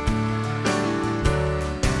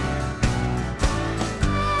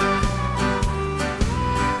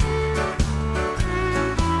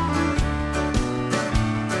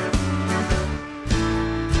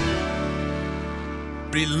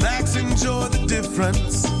 Relax, enjoy the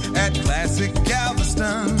difference at Classic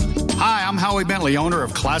Galveston. Hi, I'm Howie Bentley, owner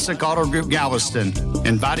of Classic Auto Group Galveston,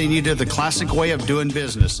 inviting you to the classic way of doing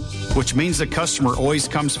business, which means the customer always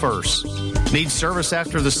comes first. Need service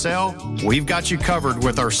after the sale? We've got you covered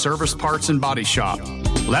with our service parts and body shop.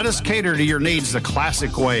 Let us cater to your needs the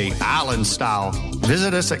classic way, island style.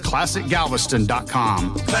 Visit us at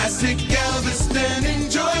ClassicGalveston.com. Classic Galveston,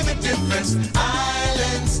 enjoy the difference,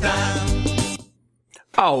 island style.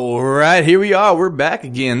 All right, here we are. We're back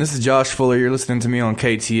again. This is Josh Fuller. You're listening to me on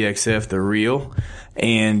KTXF The Real,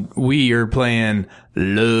 and we are playing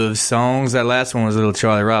love songs. That last one was a little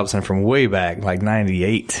Charlie Robinson from way back, like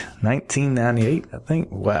 1998, I think.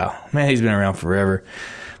 Wow. Man, he's been around forever.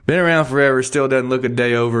 Still doesn't look a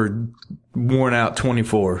day over worn out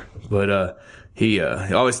 24. But, he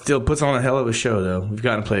always still puts on a hell of a show, though. We've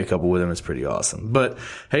gotten to play a couple with him. It's pretty awesome. But,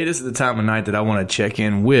 hey, this is the time of night that I want to check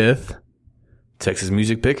in with Texas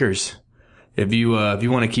Music Pickers. If you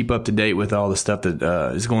want to keep up to date with all the stuff that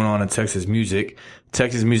is going on in Texas Music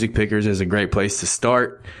Pickers is a great place to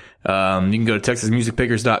start. You can go to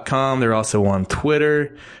TexasMusicPickers.com. They're also on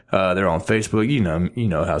Twitter. They're on Facebook. You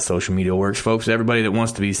know how social media works, folks. Everybody that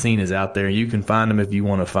wants to be seen is out there. You can find them if you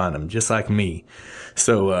want to find them, just like me.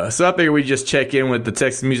 So I figure we just check in with the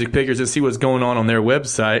Texas Music Pickers and see what's going on their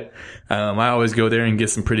website. I always go there and get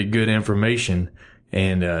some pretty good information.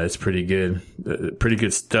 And it's pretty good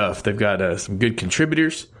stuff. They've got some good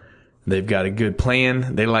contributors. They've got a good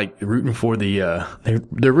plan. They like rooting for they're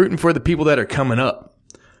rooting for the people that are coming up.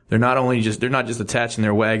 They're not just attaching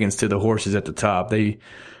their wagons to the horses at the top. They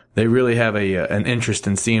really have an interest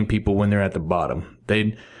in seeing people when they're at the bottom.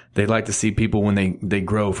 They like to see people when they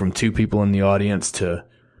grow from 2 people in the audience to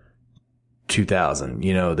 2,000.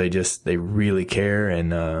 You know, they really care,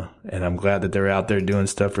 and I'm glad that they're out there doing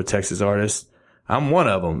stuff for Texas artists. I'm one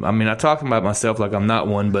of them. I mean, I talk about myself like I'm not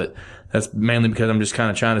one, but that's mainly because I'm just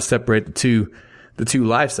kind of trying to separate the two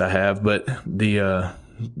lives I have. But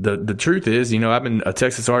the truth is, I've been a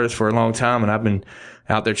Texas artist for a long time, and I've been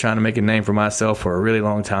out there trying to make a name for myself for a really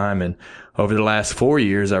long time. And over the last 4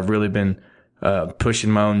 years, I've really been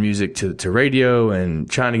pushing my own music to radio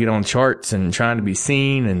and trying to get on charts and trying to be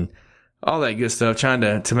seen and all that good stuff,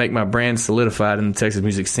 trying to make my brand solidified in the Texas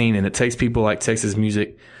music scene. And it takes people like Texas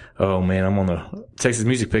Music. Oh man, I'm on the Texas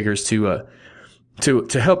Music Pickers to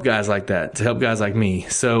help guys like that, to help guys like me.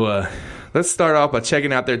 So, let's start off by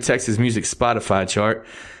checking out their Texas Music Spotify chart.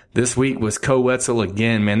 This week was Co Wetzel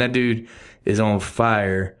again, man. That dude is on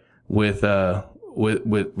fire with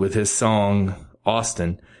his song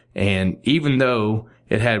Austin. And even though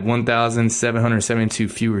it had 1,772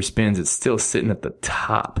 fewer spins, it's still sitting at the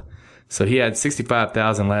top. So he had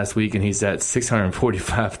 65,000 last week, and he's at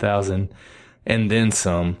 645,000 and then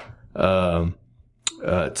some,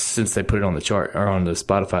 since they put it on the chart or on the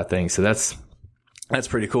Spotify thing. So that's That's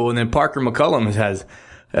pretty cool. And then Parker McCullum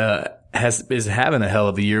is having a hell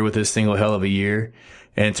of a year with his single Hell of a Year.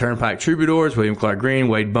 And Turnpike Troubadours, William Clark Green,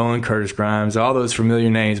 Wade Bowen, Curtis Grimes, all those familiar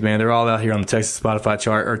names, man. They're all out here on the Texas Spotify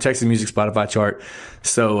chart, or Texas Music Spotify chart.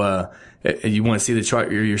 So, you want to see the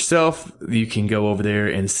chart yourself, you can go over there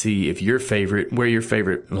and see if where your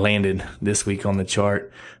favorite landed this week on the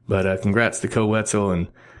chart. But, congrats to Co Wetzel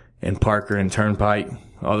and Parker and Turnpike,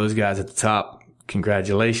 all those guys at the top.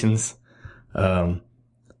 Congratulations.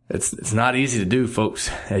 It's not easy to do,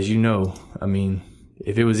 folks, as you know. I mean,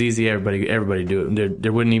 if it was easy, everybody do it.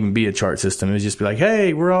 There wouldn't even be a chart system. It would just be like,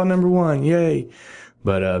 hey, we're all number one. Yay.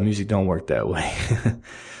 But, music don't work that way.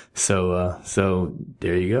 So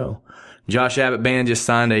there you go. Josh Abbott Band just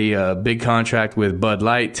signed a big contract with Bud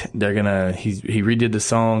Light. He redid the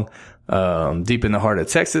song, Deep in the Heart of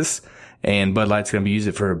Texas. And Bud Light's going to be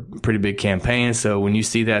using it for a pretty big campaign. So when you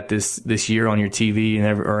see that this year on your TV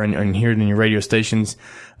and hear it in your radio stations,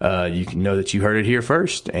 you can know that you heard it here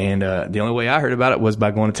first. And, the only way I heard about it was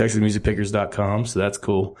by going to TexasMusicPickers.com. So that's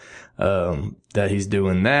cool, that he's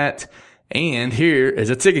doing that. And here is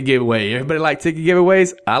a ticket giveaway. Everybody like ticket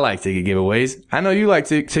giveaways? I like ticket giveaways. I know you like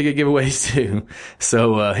ticket giveaways too.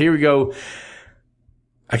 So, here we go.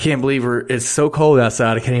 I can't believe it's so cold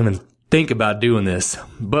outside. I can't even think about doing this,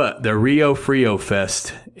 but the Rio Frio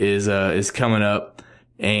Fest is coming up,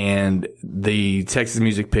 and the Texas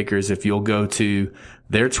Music Pickers, if you'll go to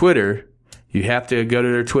their Twitter, you have to go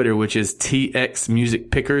to their Twitter, which is TX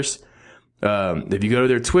Music Pickers. If you go to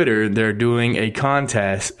their Twitter, they're doing a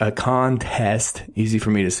contest, easy for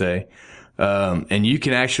me to say. And you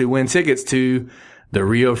can actually win tickets to the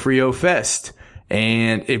Rio Frio Fest.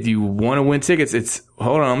 And if you want to win tickets,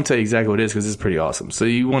 hold on, I'm going to tell you exactly what it is, because it's pretty awesome. So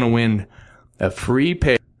you want to win a free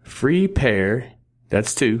pair,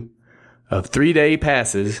 that's 2, of 3-day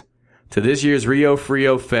passes to this year's Rio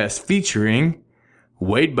Frio Fest, featuring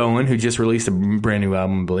Wade Bowen, who just released a brand new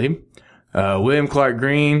album, I believe, William Clark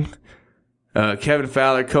Green, Kevin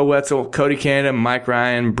Fowler, Co Wetzel, Cody Canada, Mike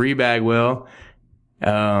Ryan, Bree Bagwell,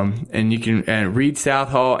 and you can, Reed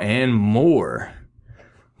Southall, and more.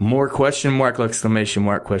 More question mark, exclamation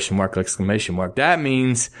mark, question mark, exclamation mark. That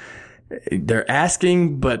means they're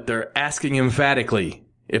asking, but they're asking emphatically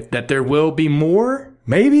that there will be more,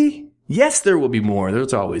 maybe? Yes, there will be more.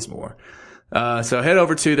 There's always more. So head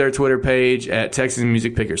over to their Twitter page at Texas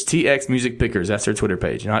Music Pickers, TX Music Pickers. That's their Twitter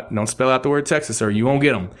page. Don't spell out the word Texas or you won't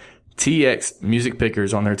get them. TX Music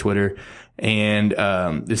Pickers on their Twitter. And,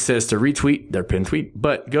 it says to retweet their pinned tweet,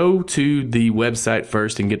 but go to the website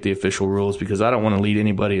first and get the official rules, because I don't want to lead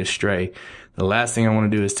anybody astray. The last thing I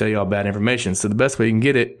want to do is tell you all bad information. So the best way you can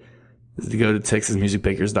get it is to go to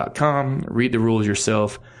TexasMusicPickers.com, read the rules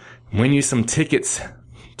yourself, win you some tickets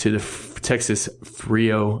to the Texas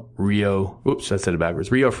Rio Frio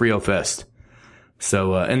Fest.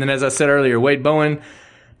 So, and then as I said earlier, Wade Bowen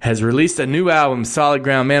has released a new album, Solid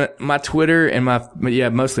Ground. Man, my Twitter and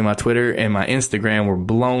mostly my Twitter and my Instagram were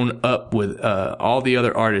blown up with, all the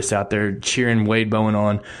other artists out there cheering Wade Bowen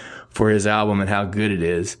on for his album and how good it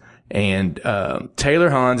is. And, Taylor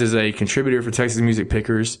Hans is a contributor for Texas Music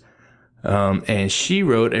Pickers. And she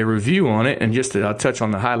wrote a review on it, and I'll touch on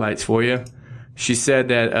the highlights for you. She said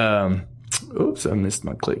that, I missed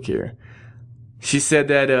my click here. She said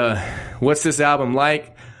that, what's this album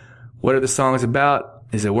like? What are the songs about?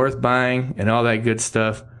 Is it worth buying? And all that good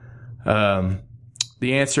stuff. The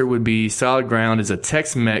answer would be Solid Ground is a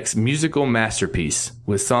Tex-Mex musical masterpiece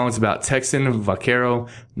with songs about Texan, vaquero,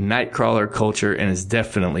 nightcrawler culture, and is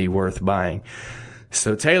definitely worth buying.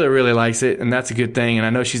 So Taylor really likes it, and that's a good thing. And I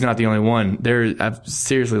know she's not the only one. I've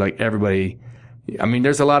seriously, like, everybody. I mean,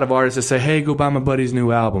 there's a lot of artists that say, hey, go buy my buddy's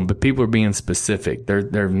new album, but people are being specific.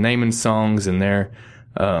 They're naming songs, and they're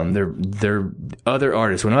other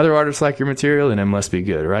artists. When other artists like your material, then it must be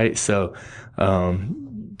good, right? So,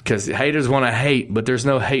 cause haters want to hate, but there's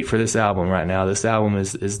no hate for this album right now. This album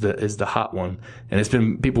is the hot one,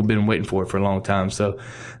 and people have been waiting for it for a long time. So,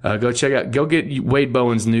 go get Wade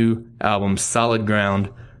Bowen's new album, Solid Ground,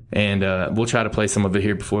 and, we'll try to play some of it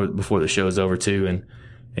here before the show's over too,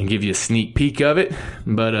 and give you a sneak peek of it.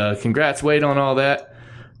 But, congrats, Wade, on all that.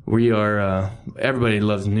 Everybody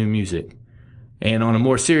loves new music. And on a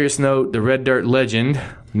more serious note, the Red Dirt legend,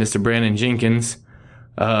 Mr. Brandon Jenkins,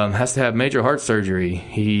 has to have major heart surgery.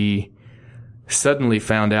 He suddenly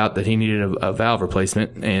found out that he needed a valve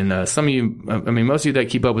replacement. And, most of you that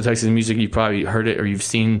keep up with Texas music, you've probably heard it or you've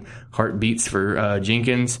seen Heartbeats for,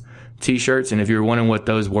 Jenkins t-shirts. And if you're wondering what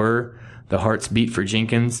those were, the Hearts Beat for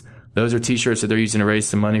Jenkins, those are t-shirts that they're using to raise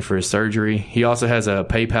some money for his surgery. He also has a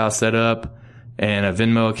PayPal set up and a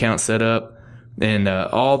Venmo account set up. And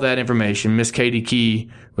all that information, Miss Katie Key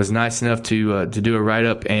was nice enough to do a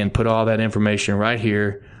write-up and put all that information right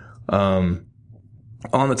here on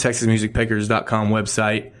the TexasMusicPickers.com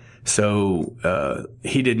website. So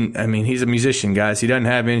he's a musician, guys. He doesn't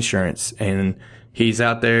have insurance, and he's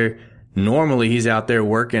out there. Normally, he's out there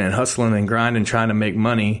working and hustling and grinding, trying to make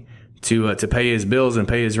money to pay his bills and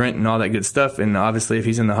pay his rent and all that good stuff. And obviously, if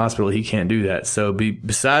he's in the hospital, he can't do that. So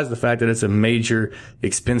besides the fact that it's a major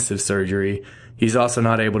expensive surgery, he's also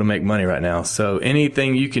not able to make money right now. So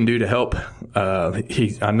anything you can do to help,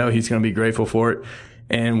 I know he's going to be grateful for it.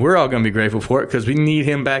 And we're all going to be grateful for it because we need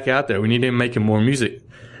him back out there. We need him making more music.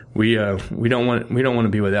 We don't want to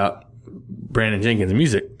be without Brandon Jenkins'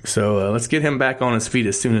 music. So let's get him back on his feet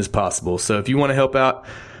as soon as possible. So if you want to help out,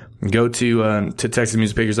 go to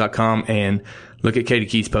TexasMusicPickers.com and look at Katie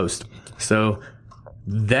Key's post. So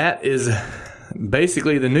that is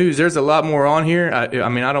basically the news. There's a lot more on here. I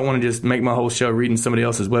don't want to just make my whole show reading somebody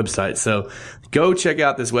else's website. So go check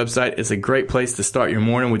out this website. It's a great place to start your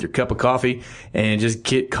morning with your cup of coffee and just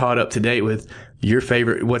get caught up to date with your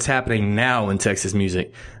favorite, what's happening now in Texas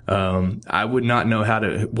music. I would not know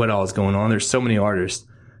what all is going on. There's so many artists.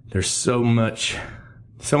 There's so much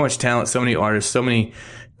talent, so many artists, so many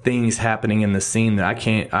things happening in the scene that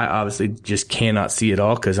I obviously just cannot see it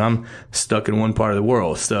all because I'm stuck in one part of the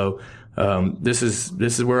world. So, this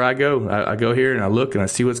is where I go. I go here and I look and I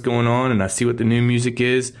see what's going on and I see what the new music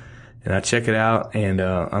is and I check it out, and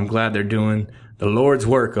I'm glad they're doing the Lord's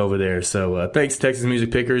work over there. So, thanks Texas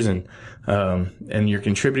Music Pickers and your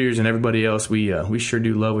contributors and everybody else. We sure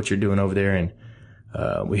do love what you're doing over there, and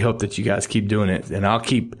we hope that you guys keep doing it, and I'll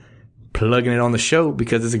keep plugging it on the show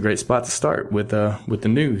because it's a great spot to start with the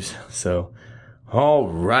news. So, all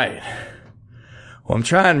right. Well, I'm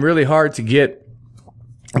trying really hard to get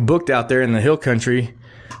booked out there in the hill country,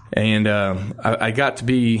 and I got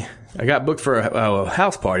booked for a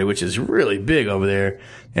house party, which is really big over there,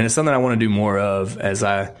 and it's something I want to do more of as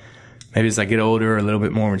I get older, a little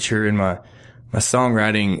bit more mature in my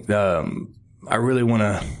songwriting. I really want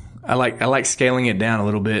to. I like scaling it down a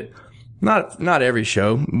little bit. Not every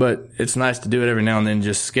show, but it's nice to do it every now and then.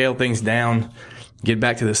 Just scale things down, get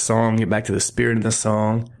back to the song, get back to the spirit of the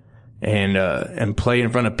song, and play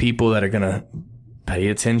in front of people that are gonna pay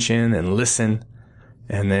attention and listen,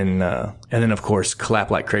 and then of course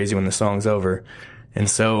clap like crazy when the song's over. And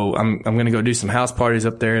so I'm gonna go do some house parties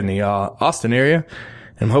up there in the Austin area.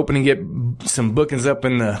 I'm hoping to get some bookings up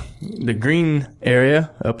in the Green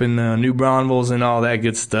area, up in New Braunfels and all that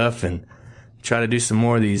good stuff, and try to do some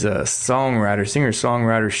more of these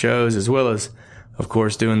singer-songwriter shows, as well as, of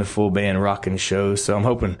course, doing the full band rocking shows. So I'm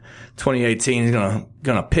hoping 2018 is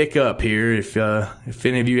gonna pick up here. If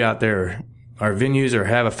any of you out there are venues or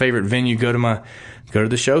have a favorite venue, go to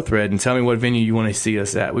the show thread and tell me what venue you want to see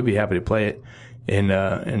us at. We'd be happy to play it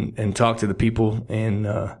and talk to the people and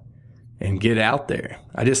get out there.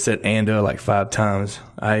 I just said like 5 times.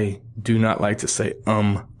 I do not like to say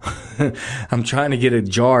I'm trying to get a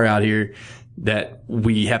jar out here that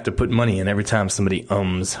we have to put money in every time somebody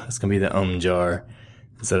ums. It's going to be the jar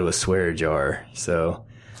instead of a swear jar. So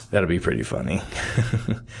that'll be pretty funny.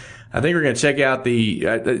 I think we're going to check out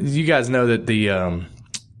you guys know that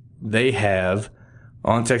they have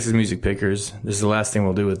on Texas Music Pickers. This is the last thing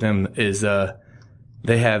we'll do with them is,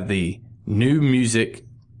 they have the new music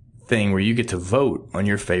thing where you get to vote on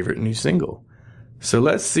your favorite new single. So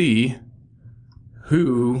let's see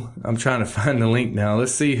I'm trying to find the link now.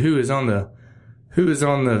 Let's see who is on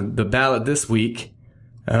the ballot this week,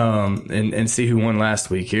 and see who won last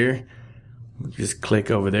week here. Just click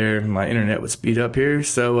over there. My internet would speed up here.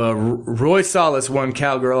 So, Roy Solis won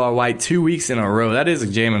Cowgirl All White 2 weeks in a row. That is a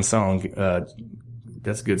jamming song.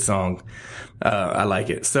 That's a good song. I like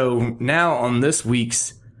it. So now on this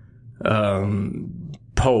week's,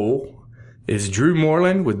 poll is Drew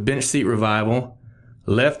Moreland with Bench Seat Revival,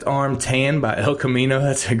 Left Arm Tan by El Camino.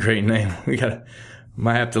 That's a great name.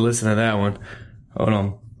 Might have to listen to that one. Hold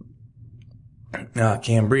on. I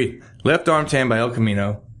can't breathe. Left Arm Tan by El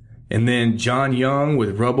Camino. And then John Young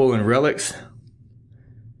with Rubble and Relics.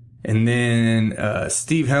 And then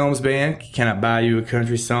Steve Helms Band, Can I Buy You a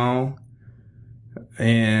Country Song?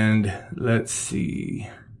 And let's see.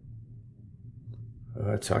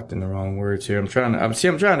 I talked in the wrong words here. I'm trying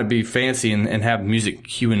to be fancy and have music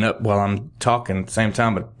queuing up while I'm talking at the same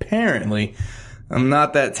time, but apparently I'm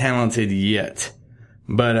not that talented yet.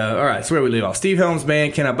 But all right, so where we leave off. Steve Helms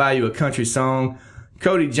Band, Can I Buy You a Country Song?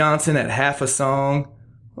 Cody Johnson at Half a Song.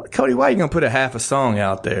 Cody, why are you going to put a half a song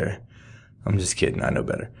out there? I'm just kidding. I know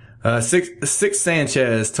better. Six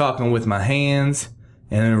Sanchez, Talking With My Hands.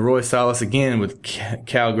 And then Roy Solis again with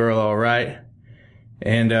Cowgirl All Right.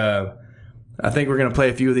 And I think we're going to play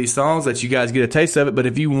a few of these songs, let you guys get a taste of it. But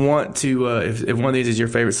if you want to, if one of these is your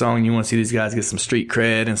favorite song and you want to see these guys get some street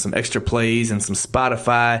cred and some extra plays and some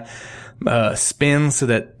Spotify spins so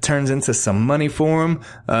that turns into some money for them,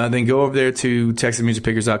 then go over there to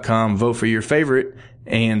TexasMusicPickers.com, vote for your favorite,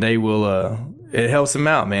 and they will, it helps them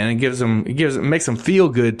out, man. It makes them feel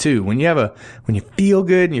good too. When you feel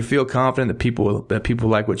good and you feel confident that people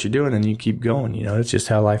like what you're doing, then you keep going. You know, it's just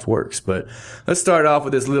how life works. But let's start off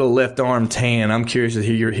with this little left arm tan. I'm curious to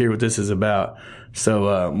hear what this is about.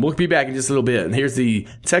 So, we'll be back in just a little bit. And here's the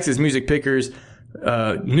Texas Music Pickers,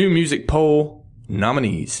 new music poll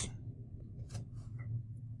nominees.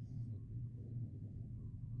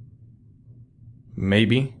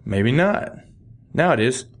 Maybe not. Now it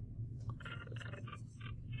is.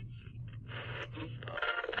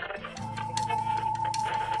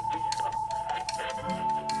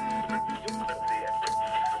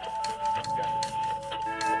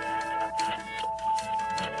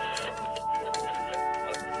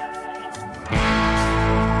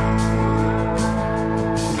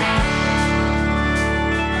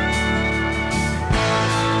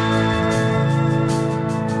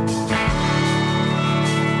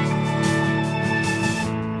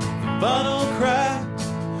 Final crack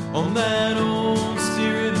on that old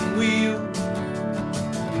steering wheel.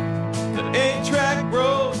 The 8-track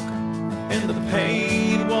broke and the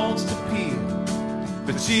paint wants to peel,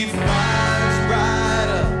 but she flies right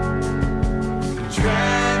up the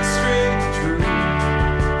track straight and true.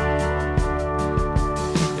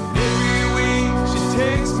 And every week she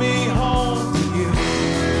takes me home to you.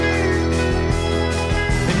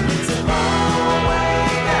 And it's a long way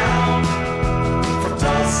down from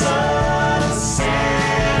Tulsa.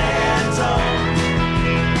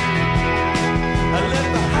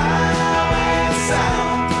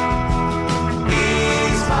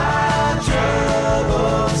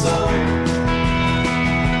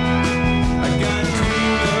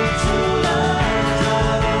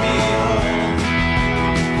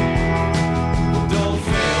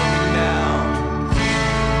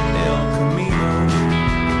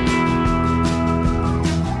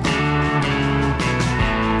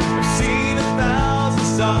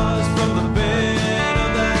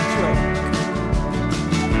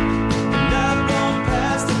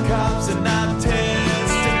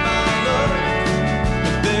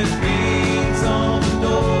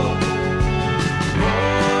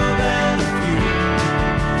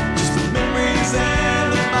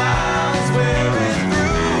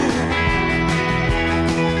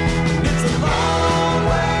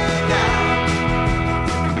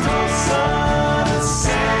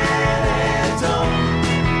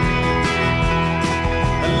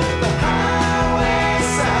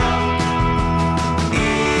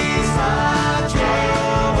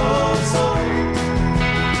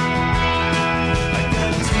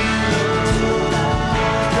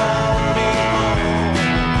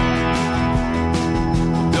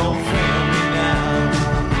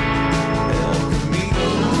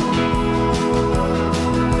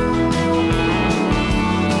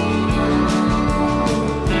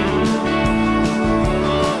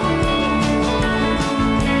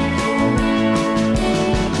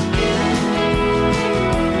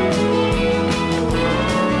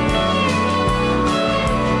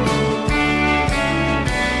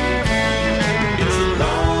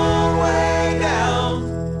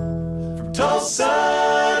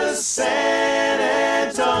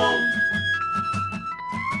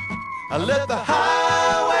 I let the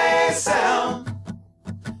highway sound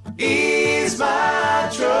ease my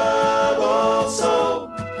troubled soul.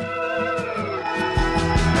 I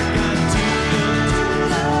got tunes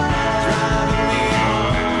driving me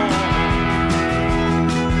home.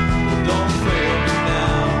 Well, don't fail me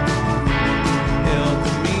now, El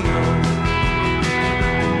Camino.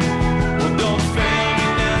 Well, don't fail me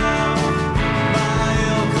now, my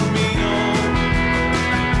El Camino.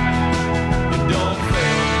 You don't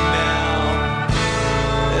fail me now,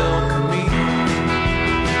 El Camino.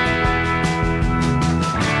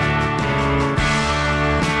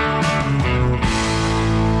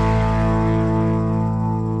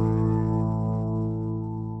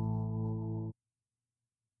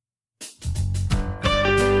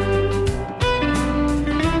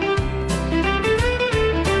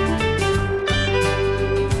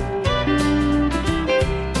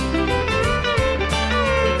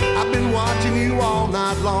 I've been watching you all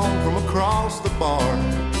night long from across the bar.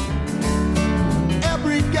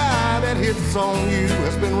 Every guy that hits on you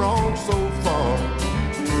has been wrong so far.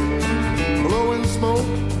 Blowing smoke,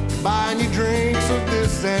 buying you drinks of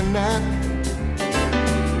this and that.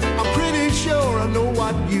 I'm pretty sure I know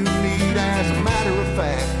what you need. As a matter of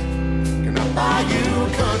fact, can I buy you a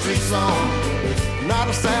country song? Not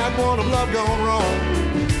a sad one of love gone wrong.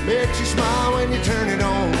 Makes you smile when you turn it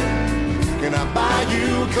on. Can I buy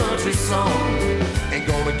you a country song? Ain't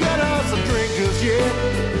gonna get us a drink just yet.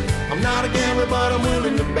 I'm not a gambler, but I'm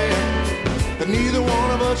willing to bet that neither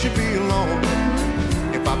one of us should be alone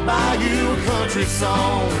if I buy you a country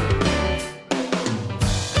song.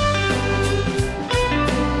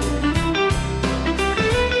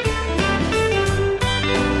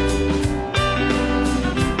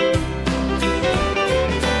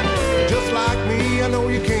 Just like me, I know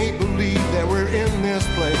you can't believe that we're in this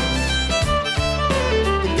place.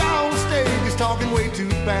 The guy on stage is talking way too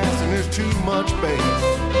fast and there's too much bass.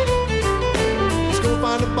 Let's go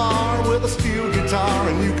find a bar with a steel guitar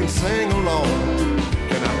and you can sing along.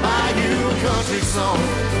 Can I buy you a country song?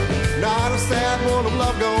 Not a sad one of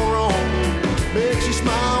love gone wrong. Makes you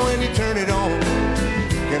smile when you turn it on.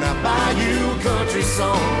 Can I buy you a country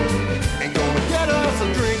song? Ain't gonna get us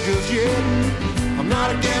a drink just yet. I'm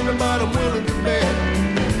not a gambler, but I'm willing to bet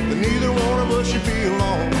that neither one of us should be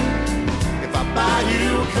alone if I buy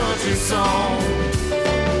you a country song.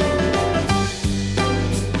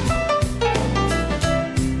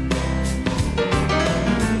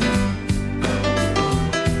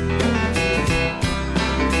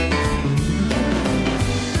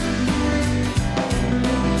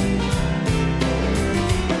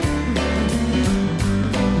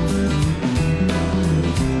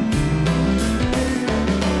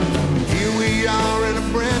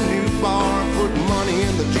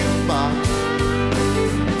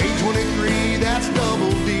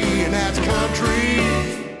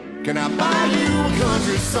 Can I buy you a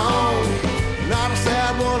country song? Not a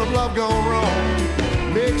sad one of love gone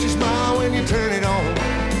wrong. Makes you smile when you turn it on.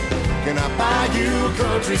 Can I buy you a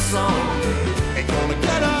country song? Ain't gonna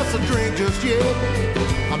get us a drink just yet.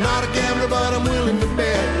 I'm not a gambler, but I'm willing to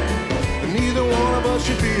bet that neither one of us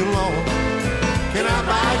should be alone. Can I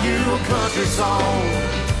buy you a country song?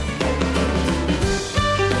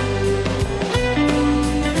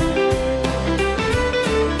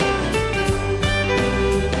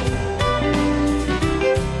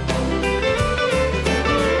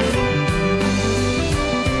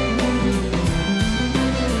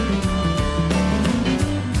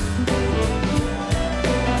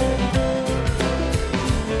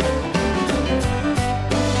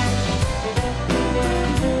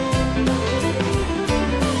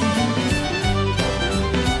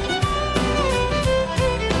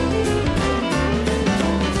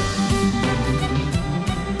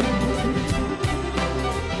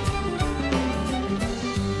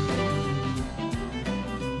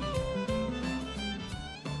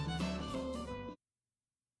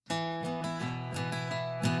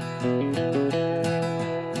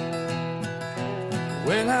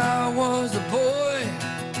 When I was a boy,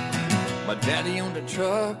 my daddy owned a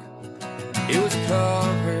truck. It was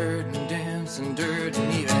covered in dents and dirt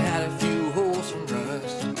and even had a few holes from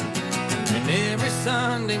rust. And every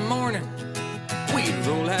Sunday morning, we'd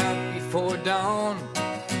roll out before dawn,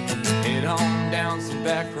 head on down some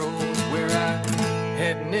back roads where I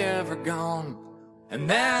had never gone. And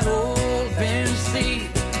that old bench seat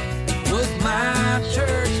was my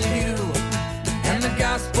church pew, and the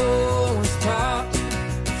gospel was taught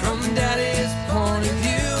from Daddy's point of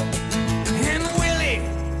view. And Willie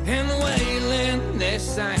and Waylon, they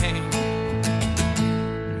sang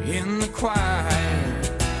in the choir.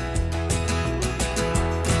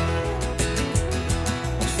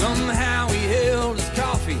 Somehow he held his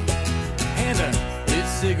coffee and a lit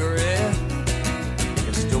cigarette,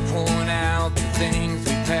 and still pouring out the things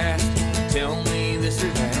we passed. Tell me this or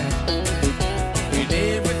that. And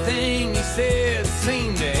everything he said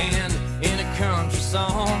seemed to end in a country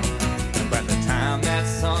song. And by the time that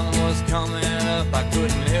sun was coming up, I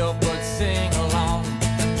couldn't help but sing along.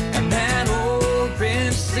 And that old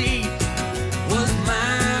bench seat was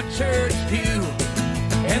my church pew,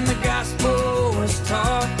 and the gospel was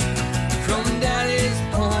taught from Daddy's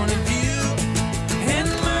point of view. And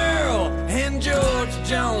Merle and George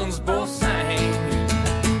Jones both sang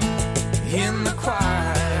in the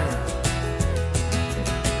choir.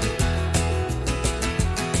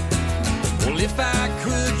 Well, if I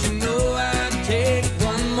could, you know, I'd take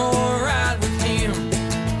one more ride with him.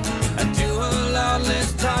 I'd do a lot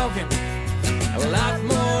less talking, a lot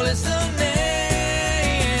more listening.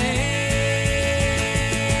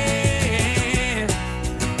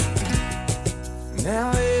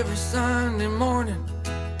 Now every Sunday morning,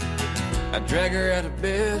 I drag her out of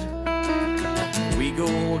bed. We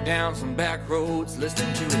go down some back roads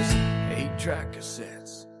listening to his 8-track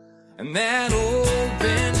cassettes. And that old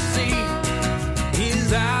bench seat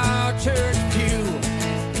is our church pew,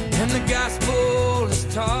 and the gospel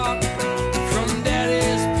talk from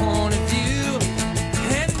Daddy's point of view.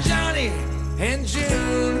 And Johnny and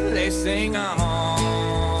June, they sing on.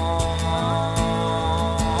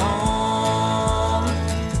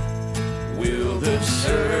 Will the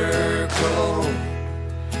circle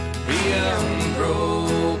be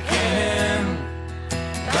unbroken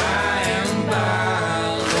by and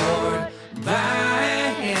by, Lord, by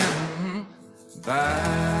and by?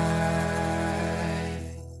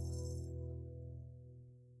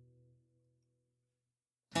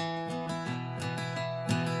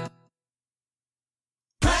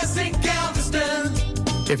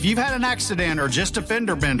 If you've had an accident or just a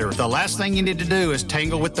fender bender, the last thing you need to do is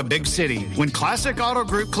tangle with the big city. When Classic Auto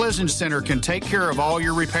Group Collision Center can take care of all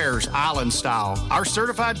your repairs, island style, our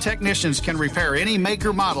certified technicians can repair any make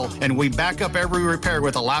or model, and we back up every repair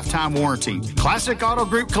with a lifetime warranty. Classic Auto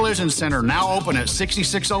Group Collision Center, now open at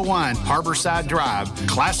 6601 Harborside Drive,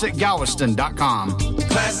 ClassicGalveston.com.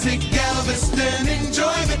 Classic Galveston,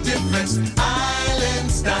 enjoy the difference, island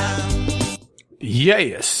style.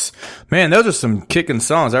 Yes. Man, those are some kicking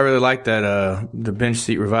songs. I really like that, the Bench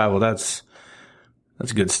Seat Revival. That's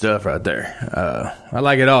good stuff right there. I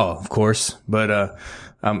like it all, of course, but,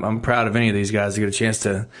 I'm proud of any of these guys to get a chance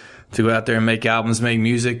to go out there and make albums, make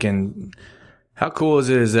music. And how cool is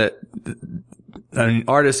it that an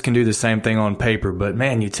artist can do the same thing on paper, but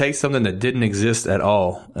man, you take something that didn't exist at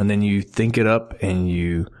all and then you think it up and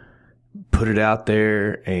you put it out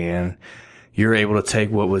there, and you're able to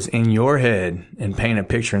take what was in your head and paint a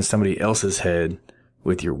picture in somebody else's head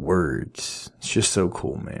with your words. It's just so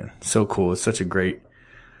cool, man. So cool. It's such a great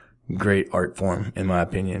art form, in my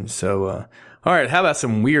opinion. So, all right. How about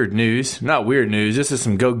some weird news? Not weird news. This is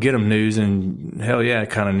some go get 'em news and hell yeah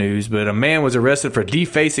kind of news. But a man was arrested for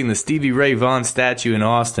defacing the Stevie Ray Vaughan statue in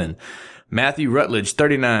Austin. Matthew Rutledge,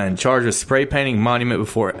 39, charged with spray painting monument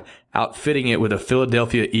before outfitting it with a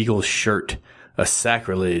Philadelphia Eagles shirt. A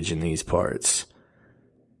sacrilege in these parts.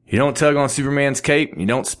 You don't tug on Superman's cape, you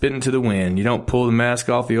don't spit into the wind, you don't pull the mask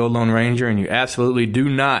off the old Lone Ranger, and you absolutely do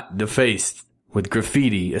not deface with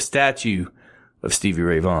graffiti a statue of Stevie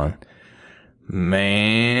Ray Vaughan.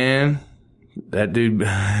 Man, that dude,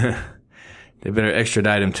 they better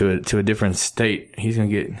extradite him to a different state. He's gonna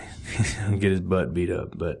get his butt beat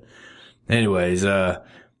up. But anyways,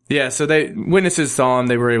 yeah, so witnesses saw him.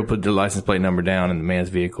 They were able to put the license plate number down in the man's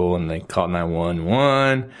vehicle, and they called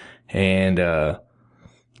 911. And,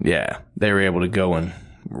 yeah, they were able to go and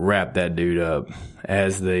wrap that dude up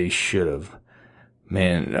as they should have.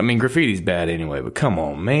 Man, I mean, graffiti's bad anyway, but come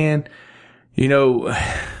on, man. You know,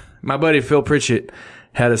 my buddy Phil Pritchett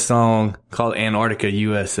had a song called Antarctica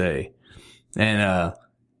USA. And,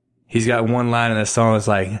 he's got one line in that song that's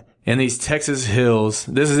like, in these Texas hills,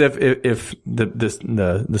 this is if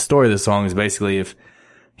the story of the song is basically if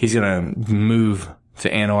he's gonna move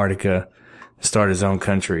to Antarctica, start his own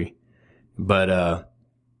country, but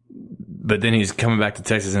then he's coming back to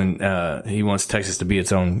Texas and he wants Texas to be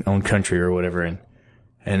its own country or whatever, and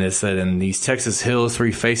it said, in these Texas hills,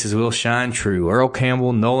 three faces will shine true: Earl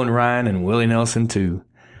Campbell, Nolan Ryan, and Willie Nelson too.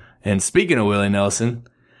 And speaking of Willie Nelson,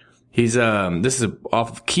 he's, this is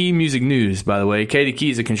off of Key Music News, by the way. Katie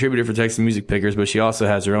Key is a contributor for Texas Music Pickers, but she also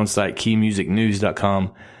has her own site,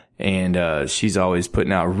 keymusicnews.com, and, she's always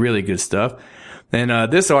putting out really good stuff. And,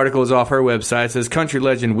 this article is off her website. It says, country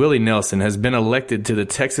legend Willie Nelson has been elected to the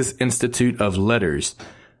Texas Institute of Letters.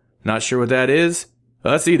 Not sure what that is?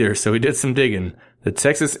 Us either, so we did some digging. The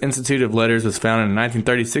Texas Institute of Letters was founded in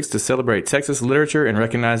 1936 to celebrate Texas literature and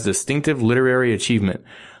recognize distinctive literary achievement.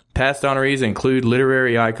 Past honorees include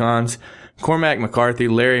literary icons Cormac McCarthy,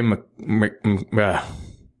 Larry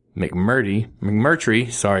McMurtry,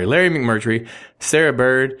 Sarah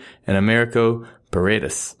Bird, and Americo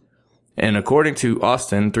Paredes. And according to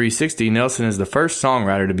Austin 360, Nelson is the first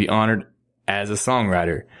songwriter to be honored as a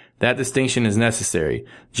songwriter. That distinction is necessary.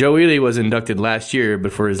 Joe Ely was inducted last year,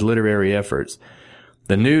 but for his literary efforts.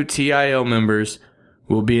 The new TIL members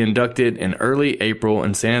will be inducted in early April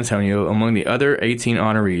in San Antonio. Among the other 18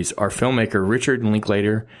 honorees are filmmaker Richard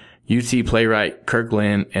Linklater, UT playwright Kirk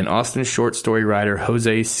Lynn, and Austin short story writer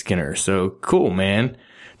Jose Skinner. So cool, man.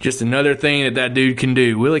 Just another thing that dude can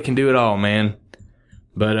do. Willie can do it all, man.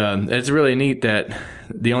 But it's really neat that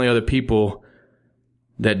the only other people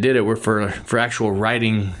that did it were for actual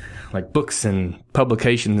writing, like books and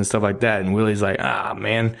publications and stuff like that. And Willie's like,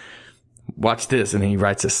 man, watch this. And he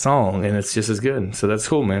writes a song and it's just as good. So that's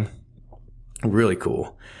cool, man. Really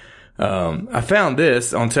cool. I found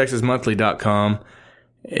this on TexasMonthly.com,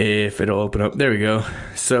 If it'll open up. There we go.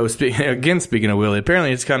 So speaking of Willie,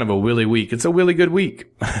 apparently it's kind of a Willie week. It's a Willie good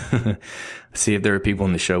week. See if there are people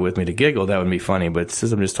in the show with me to giggle. That would be funny. But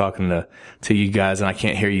since I'm just talking to you guys and I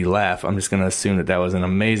can't hear you laugh, I'm just going to assume that was an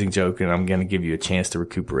amazing joke, and I'm going to give you a chance to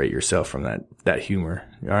recuperate yourself from that humor.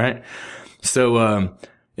 All right. So,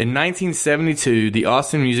 in 1972, the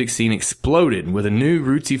Austin music scene exploded with a new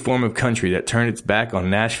rootsy form of country that turned its back on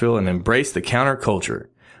Nashville and embraced the counterculture.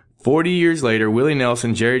 40 years later, Willie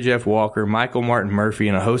Nelson, Jerry Jeff Walker, Michael Martin Murphey,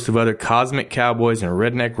 and a host of other cosmic cowboys and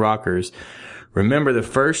redneck rockers remember the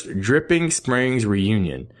first Dripping Springs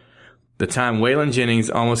reunion, the time Waylon Jennings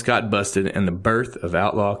almost got busted, and the birth of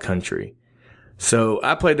outlaw country. So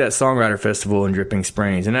I played that Songwriter Festival in Dripping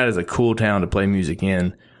Springs, and that is a cool town to play music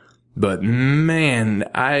in. But man,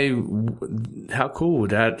 how cool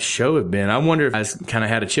would that show have been? I wonder if I kind of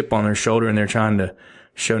had a chip on their shoulder and they're trying to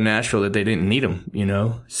show Nashville that they didn't need them, you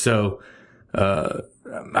know? So,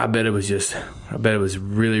 I bet it was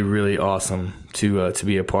really, really awesome to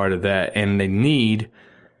be a part of that. And they need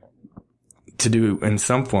to do in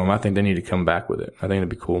some form. I think they need to come back with it. I think it'd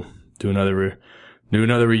be cool. Do another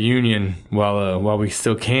reunion while we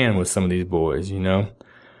still can with some of these boys, you know?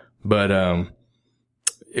 But,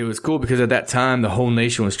 it was cool because at that time, the whole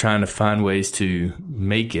nation was trying to find ways to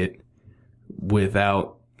make it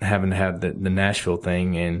without having to have the Nashville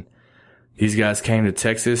thing. And these guys came to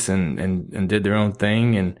Texas and did their own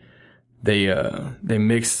thing. And they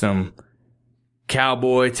mixed some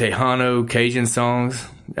cowboy, Tejano, Cajun songs.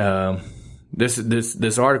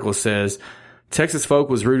 This article says Texas folk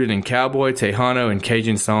was rooted in cowboy, Tejano, and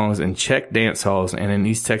Cajun songs in Czech dance halls and in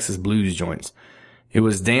East Texas blues joints. It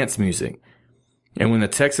was dance music. And when the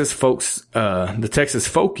Texas Folkies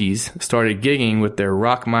started gigging with their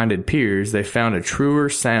rock-minded peers, they found a truer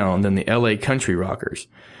sound than the LA country rockers.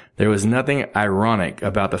 There was nothing ironic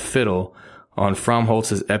about the fiddle on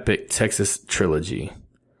Fromholtz's epic Texas trilogy.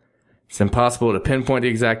 It's impossible to pinpoint the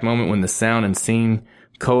exact moment when the sound and scene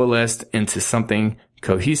coalesced into something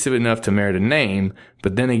cohesive enough to merit a name,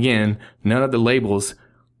 but then again, none of the labels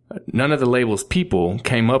people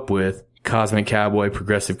came up with cosmic cowboy,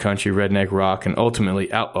 progressive country, redneck rock, and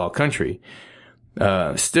ultimately outlaw country.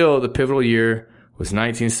 Still, the pivotal year was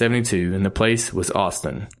 1972, and the place was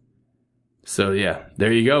Austin. So yeah,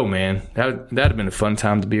 there you go, man. That'd have been a fun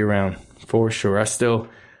time to be around for sure.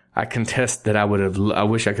 I contest that I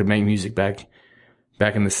wish I could make music back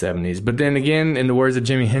in the 70s. But then again, in the words of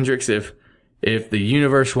Jimi Hendrix, if the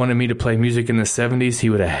universe wanted me to play music in the 70s,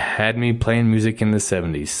 he would have had me playing music in the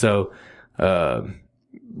 70s. So,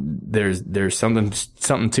 there's something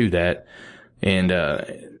to that. And,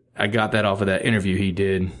 I got that off of that interview he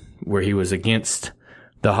did where he was against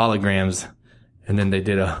the holograms and then they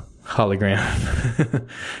did a hologram.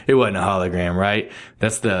 It wasn't a hologram, right?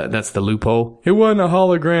 That's the loophole. It wasn't a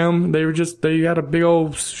hologram. They had a big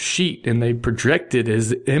old sheet and they projected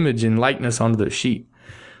his image and likeness onto the sheet.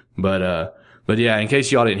 But yeah, in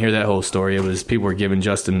case y'all didn't hear that whole story, it was people were giving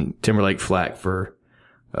Justin Timberlake flack for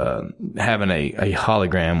having a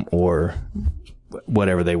hologram or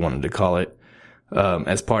whatever they wanted to call it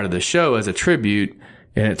as part of the show as a tribute.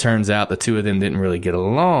 And it turns out the two of them didn't really get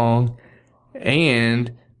along.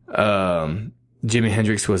 And Jimi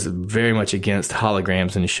Hendrix was very much against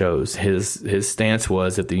holograms in shows. His stance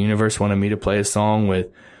was if the universe wanted me to play a song with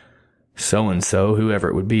so-and-so, whoever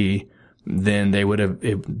it would be, then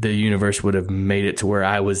the universe would have made it to where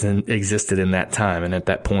I existed in that time and at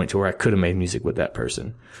that point to where I could have made music with that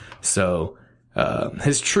person. So,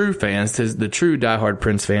 his true fans, the true diehard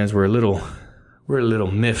Prince fans were a little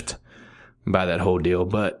miffed by that whole deal,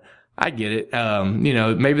 but I get it.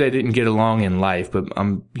 Maybe they didn't get along in life, but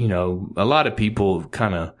a lot of people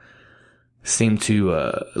kind of seem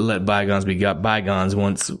to let bygones be bygones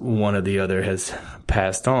once one or the other has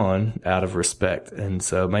passed on out of respect. And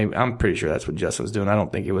so maybe I'm pretty sure that's what Justin was doing. I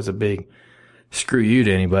don't think it was a big screw you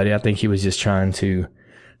to anybody. I think he was just trying to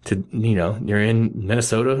you're in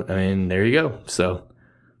Minnesota. I mean, there you go. So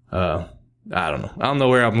I don't know. I don't know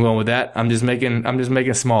where I'm going with that. I'm just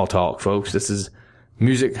making small talk, folks. This is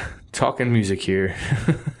talking music here.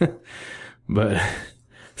 But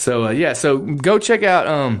so go check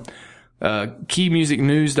out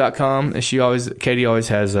keymusicnews.com. Katie always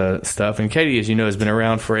has stuff, and Katie, as you know, has been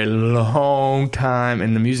around for a long time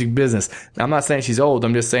in the music business. Now, I'm not saying she's old,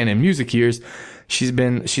 I'm just saying in music years she's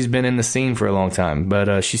been in the scene for a long time,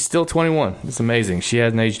 but she's still 21. It's amazing. She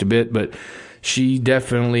hasn't aged a bit, but she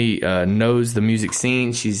definitely knows the music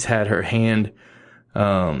scene. She's had her hand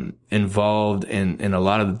involved in a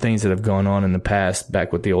lot of the things that have gone on in the past,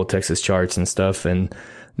 back with the old Texas charts and stuff, and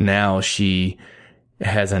now she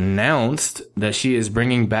has announced that she is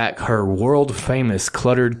bringing back her world famous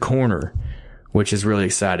Cluttered Corner, which is really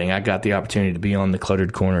exciting. I got the opportunity to be on the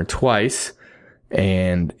Cluttered Corner twice,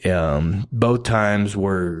 and both times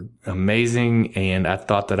were amazing, and I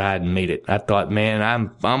thought that I had made it. I thought, man,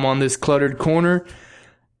 I'm on this Cluttered Corner.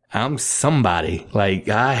 I'm somebody. Like,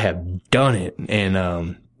 I have done it.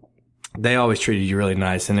 And they always treated you really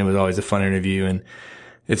nice, and it was always a fun interview. And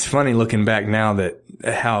it's funny looking back now that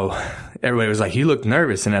how everybody was like, you look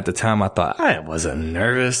nervous. And at the time I thought I wasn't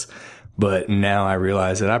nervous, but now I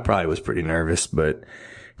realize that I probably was pretty nervous, but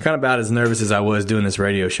kind of about as nervous as I was doing this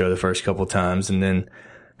radio show the first couple of times. And then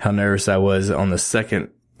how nervous I was on the second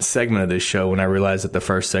segment of this show when I realized that the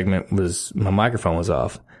first segment was, my microphone was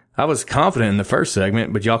off. I was confident in the first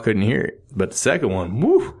segment, but y'all couldn't hear it. But the second one,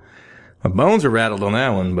 woo, my bones are rattled on that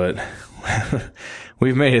one, but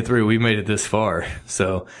we've made it through. We've made it this far.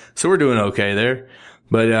 So we're doing okay there.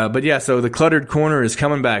 But yeah, so the Cluttered Corner is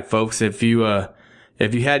coming back, folks. If you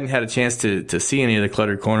hadn't had a chance to see any of the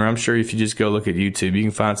Cluttered Corner, I'm sure if you just go look at YouTube, you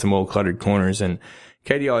can find some old Cluttered Corners. And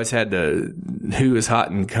Katie always had the who is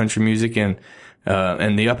hot in country music and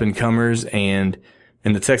the up and comers and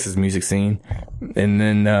in the Texas music scene. And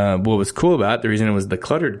then, what was cool about it, the reason it was the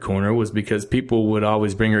Cluttered Corner was because people would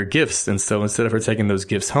always bring her gifts. And so instead of her taking those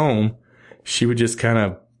gifts home, she would just kind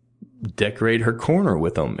of decorate her corner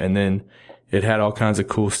with them. And then it had all kinds of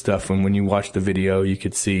cool stuff. And when you watch the video, you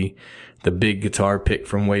could see the big guitar pick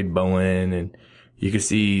from Wade Bowen, and you could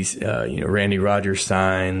see, Randy Rogers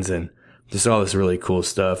signs and just all this really cool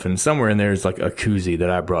stuff. And somewhere in there is like a koozie that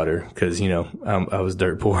I brought her because, I was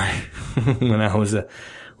dirt poor when I was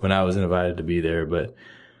invited to be there. But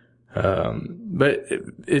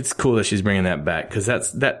it's cool that she's bringing that back because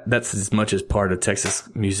that's as much as part of Texas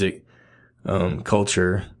music,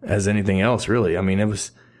 culture as anything else, really. I mean,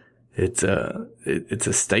 it's a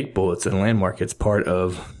staple. It's a landmark. It's part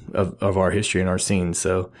of our history and our scene.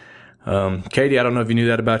 So, Katie, I don't know if you knew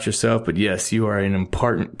that about yourself, but yes, you are an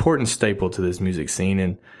important staple to this music scene.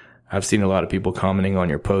 And I've seen a lot of people commenting on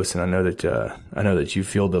your posts, and I know that you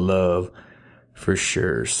feel the love for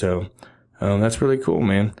sure. So, that's really cool,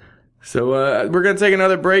 man. So, we're going to take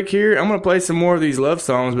another break here. I'm going to play some more of these love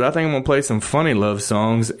songs, but I think I'm going to play some funny love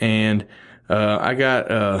songs. And, I got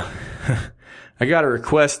a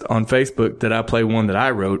request on Facebook that I play one that I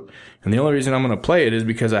wrote. And the only reason I'm going to play it is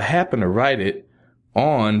because I happened to write it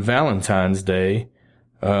on Valentine's Day,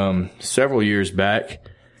 several years back.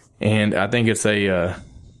 And I think it's it's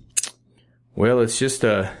just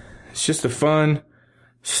a fun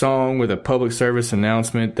song with a public service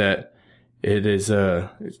announcement that it is,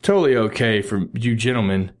 it's totally okay for you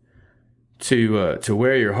gentlemen to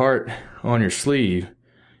wear your heart on your sleeve.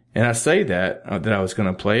 And I say that I was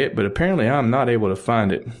going to play it, but apparently I'm not able to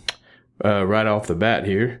find it right off the bat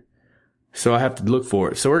here. So I have to look for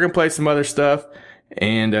it. So we're going to play some other stuff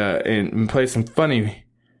and play some funny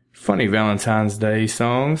Valentine's Day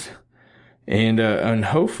songs. And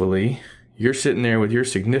hopefully you're sitting there with your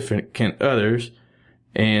significant others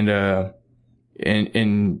and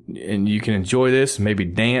you can enjoy this, maybe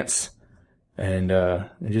dance and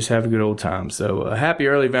just have a good old time. So happy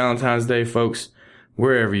early Valentine's Day, folks.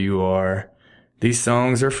 Wherever you are, these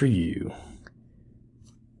songs are for you.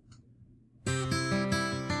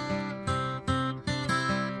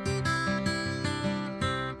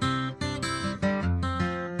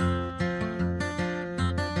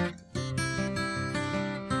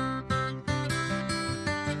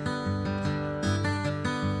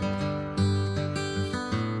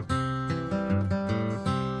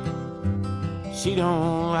 She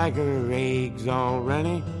don't like her eggs all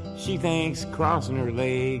runny. She thinks crossing her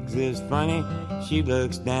legs is funny. She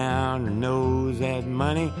looks down her nose at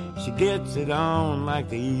money. She gets it on like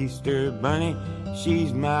the Easter bunny.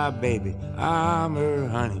 She's my baby, I'm her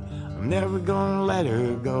honey. I'm never gonna let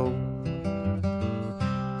her go.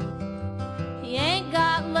 He ain't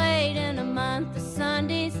got laid in a month of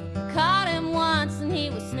Sundays. Caught him once and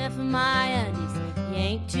he was sniffing my undies. He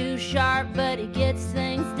ain't too sharp, but he gets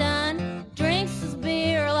things done. Drinks his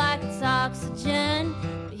beer like it's oxygen.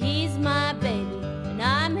 He's my baby, and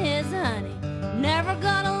I'm his honey. Never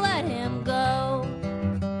gonna let him go.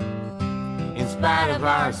 In spite of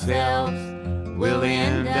ourselves, we'll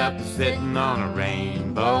end up sitting on a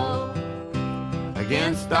rainbow.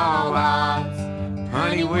 Against all odds,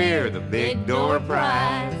 honey, we're the big door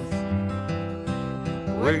prize.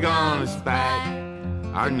 We're gonna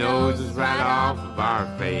spike our noses right off of our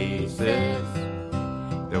faces.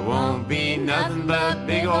 There won't be nothing but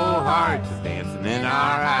big old hearts dancing in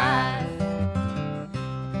our eyes.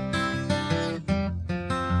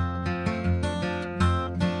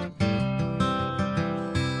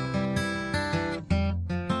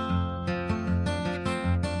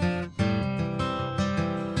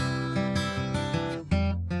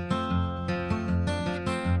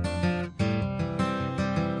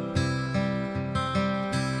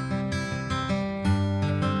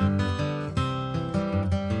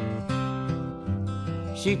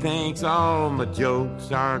 She thinks all my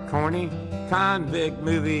jokes are corny, convict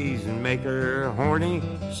movies and make her horny.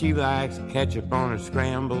 She likes ketchup on her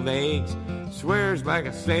scrambled eggs, swears like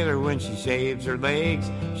a sailor when she shaves her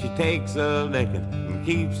legs. She takes a licking and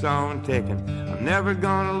keeps on ticking. I'm never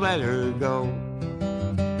gonna let her go.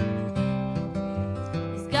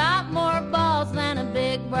 He's got more balls than a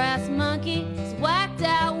big brass monkey. He's whacked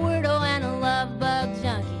out weirdo and a love bug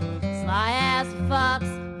junkie. Sly as a fox,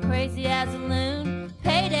 crazy as a loon.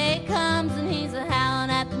 Payday comes and he's a howling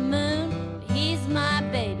at the moon. But he's my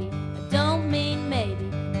baby, I don't mean maybe.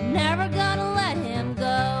 I'm never gonna let him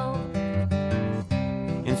go.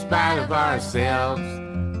 In spite of ourselves,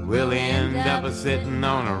 we'll end up a-sitting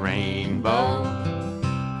on a rainbow.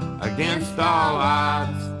 Against all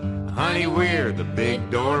odds, honey, we're the big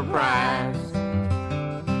door prize.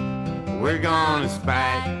 We're gonna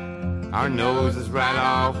spike our noses right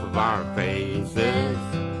off of our faces.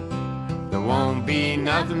 There won't be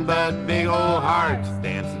nothing but big old hearts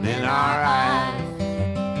dancing in our eyes.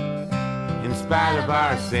 In spite of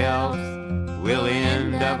ourselves, we'll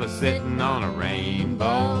end up a-sitting on a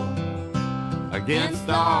rainbow. Against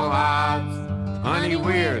all odds, honey,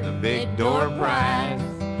 we're the big door prize.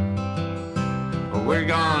 But we're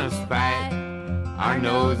gonna spike our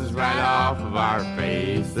noses right off of our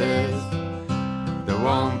faces. There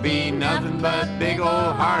won't be nothing but big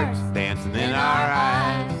old hearts dancing in our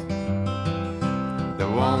eyes. There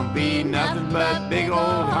won't be nothing but big old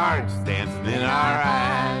hearts dancing in our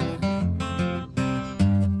eyes.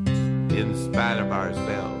 In spite of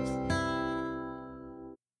ourselves.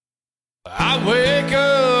 I wake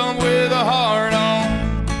up with a heart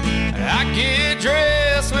on. I get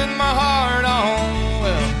dressed with my heart on.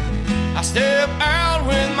 Well, I step out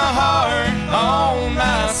with my heart on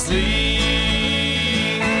my sleeve.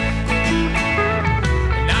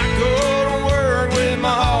 And I go to work with my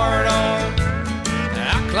heart on. And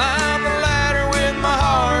I climb the ladder with my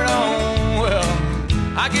heart on. Well,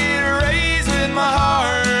 I get a raise with my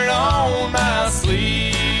heart on my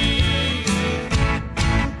sleeve.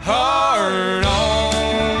 Heart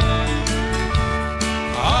on,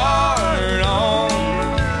 heart on.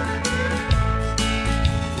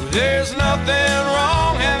 There's nothing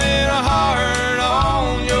wrong having a heart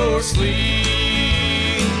on your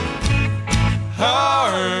sleeve.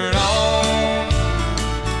 Heart on,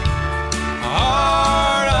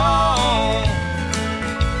 heart on.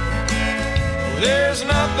 There's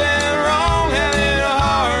nothing wrong having a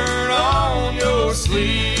heart on your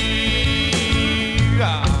sleeve.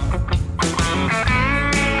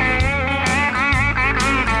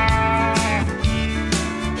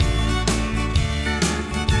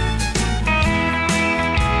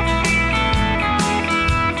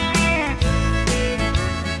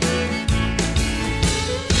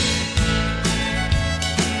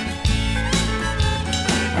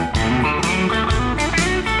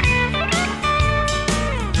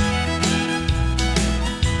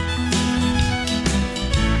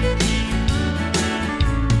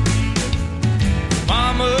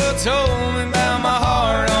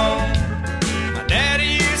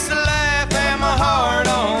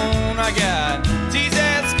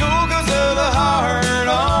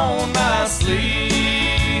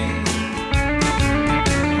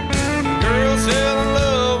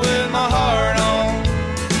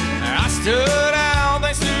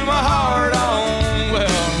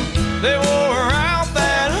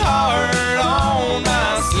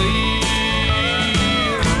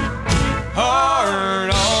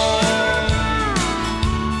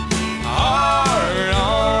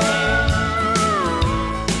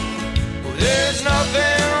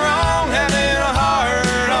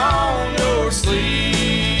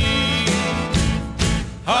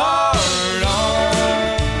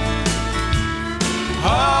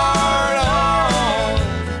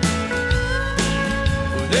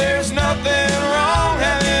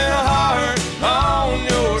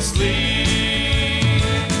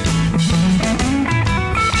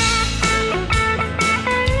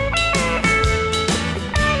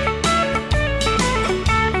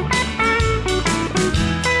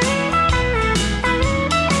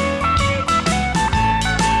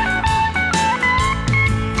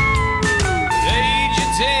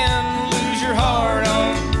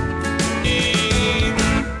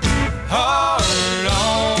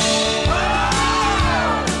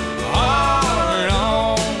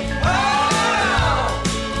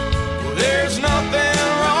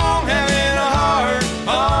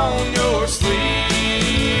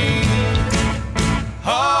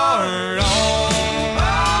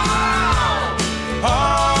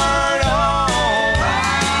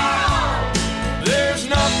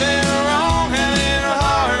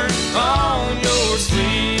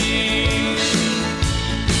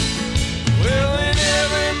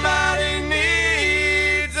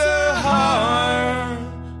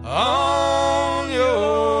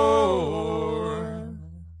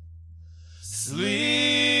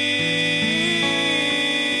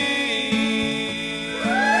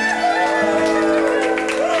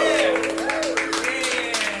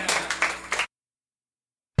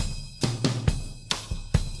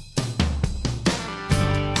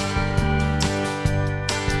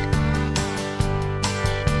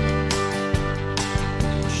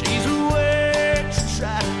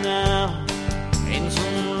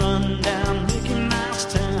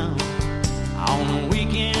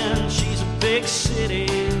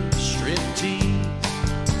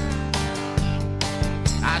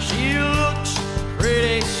 she looks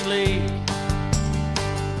pretty sleek,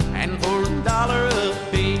 and for $1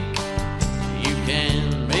 a peek, you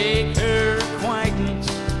can make her acquaintance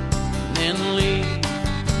and then leave.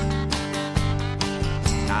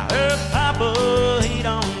 Now her papa, he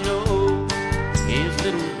don't know his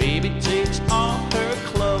little baby takes off her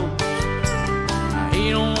clothes. Now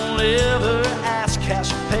he don't ever ask how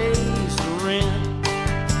she pays the rent.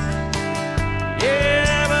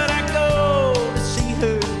 Yeah, but I go to see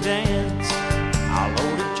her dance. I'll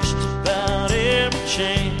load it just about every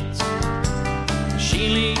chance. She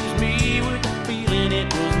leaves me with the feeling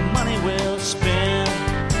it was money well spent.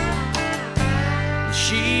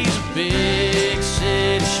 She's a big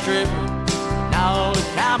city stripper, and all the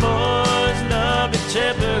cowboys love to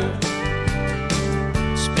tip her,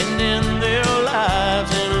 spending their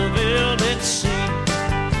lives in a velvet seat.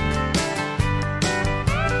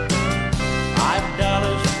 $5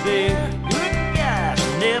 a beer, good gosh,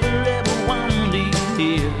 never ever wanted to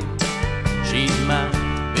hear. She's my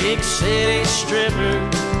big city stripper,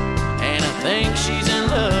 and I think she's in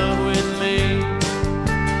love with me.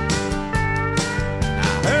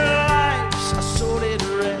 Now her life's a sordid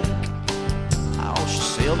wreck. Oh, she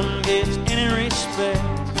seldom gets any respect.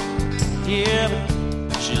 Yeah,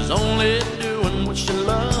 but she's only doing what she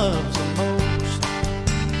loves the most.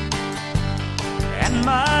 And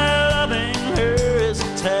my loving her is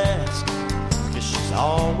a task, 'cause she's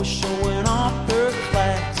always showing off her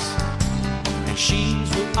class. And she's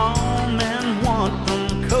what all men want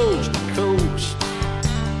from coast to coast.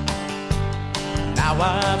 Now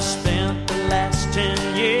I've spent the last 10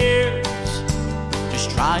 years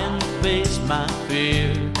just trying to face my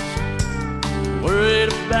fears,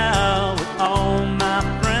 worried about what all my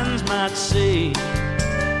friends might say.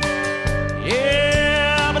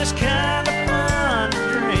 Yeah, but it's kind of fun to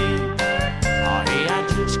drink. Oh, hey, I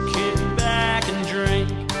just kick back and drink.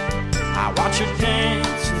 I watch her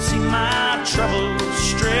dance and see my troubles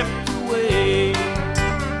stripped away.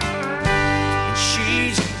 And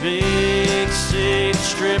she's a big city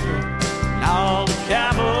stripper, and all the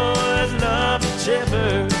cowboys love to tip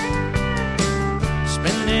her,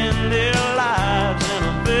 spending their lives in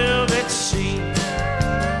a velvet seat.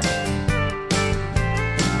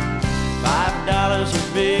 $5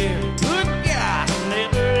 a beer, good God, I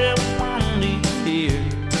never ever wanted to hear.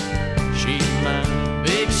 She's my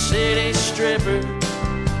big city stripper,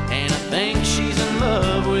 and I think she's in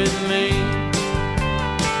love with me.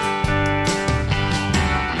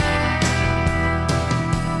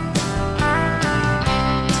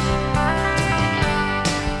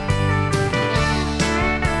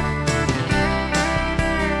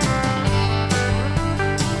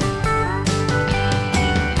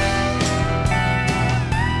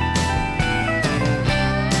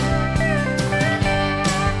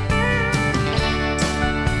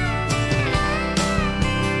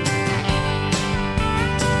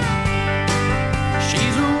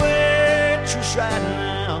 Right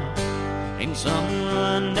now in some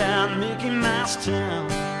rundown Mickey Mouse town.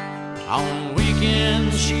 On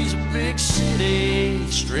weekends she's a big city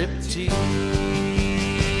striptease.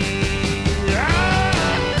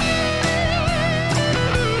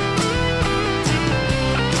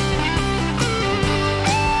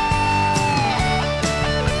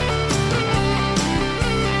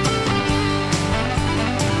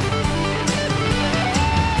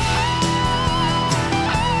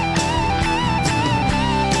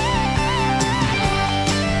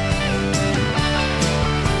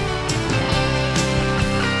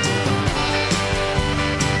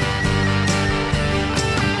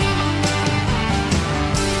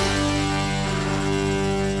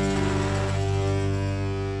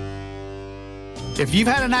 If you've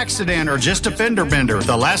had an accident or just a fender bender,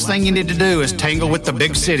 the last thing you need to do is tangle with the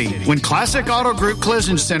big city. When Classic Auto Group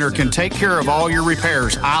Collision Center can take care of all your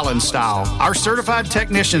repairs, island style. Our certified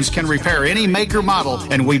technicians can repair any make or model,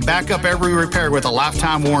 and we back up every repair with a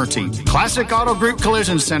lifetime warranty. Classic Auto Group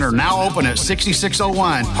Collision Center, now open at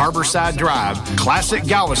 6601 Harborside Drive.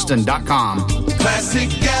 ClassicGalveston.com. Classic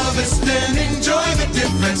Galveston, enjoy the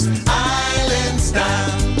difference, island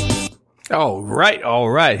style. All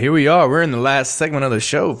right. Here we are. We're in the last segment of the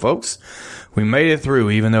show, folks. We made it through,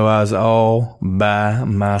 even though I was all by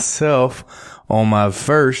myself on my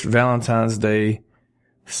first Valentine's Day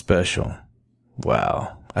special.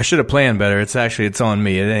 Wow. I should have planned better. It's on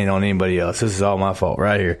me. It ain't on anybody else. This is all my fault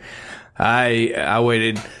right here. I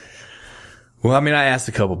waited. Well, I mean, I asked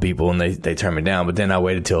a couple people and they turned me down, but then I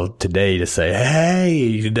waited till today to say,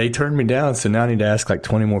 hey, they turned me down. So now I need to ask like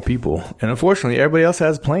 20 more people. And unfortunately, everybody else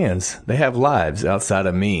has plans. They have lives outside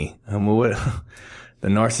of me. The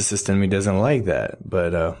narcissist in me doesn't like that.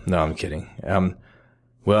 But, no, I'm kidding.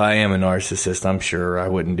 Well, I am a narcissist. I'm sure I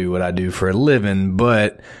wouldn't do what I do for a living,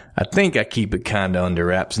 but I think I keep it kind of under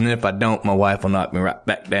wraps. And if I don't, my wife will knock me right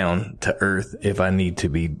back down to earth if I need to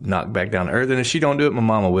be knocked back down to earth. And if she don't do it, my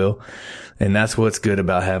mama will. And that's what's good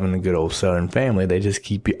about having a good old Southern family. They just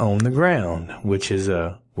keep you on the ground, which is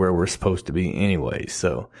where we're supposed to be anyway.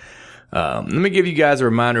 So let me give you guys a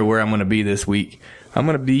reminder where I'm going to be this week. I'm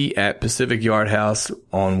going to be at Pacific Yard House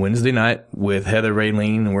on Wednesday night with Heather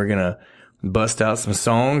Raylene, and we're going to bust out some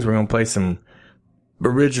songs. We're going to play some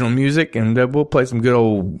original music, and we'll play some good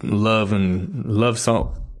old love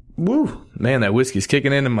song. Woo, man, that whiskey's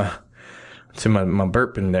kicking into my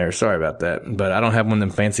burping there. Sorry about that, but I don't have one of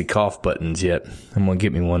them fancy cough buttons yet. I'm going to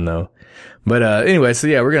get me one though. But anyway, so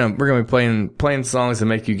yeah, we're going to be playing songs to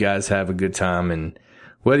make you guys have a good time, and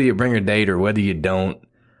whether you bring a date or whether you don't,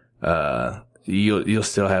 you'll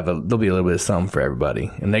still there'll be a little bit of something for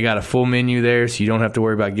everybody. And they got a full menu there, so you don't have to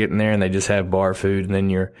worry about getting there, and they just have bar food. And then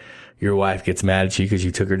your wife gets mad at you because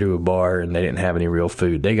you took her to a bar and they didn't have any real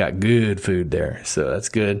food. They got good food there, so that's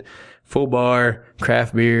good. Full bar,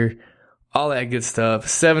 craft beer, all that good stuff.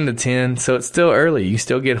 7 to 10, so it's still early. You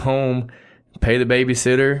still get home, pay the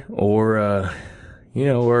babysitter, or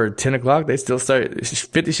 10 o'clock, they still start.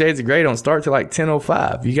 50 Shades of Grey don't start till like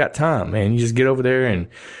 10:05. You got time, man. You just get over there and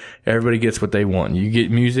everybody gets what they want. You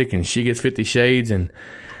get music and she gets 50 Shades and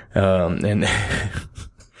and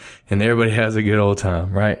everybody has a good old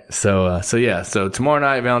time, right? So tomorrow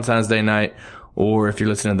night, Valentine's Day night, or if you're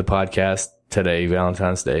listening to the podcast today,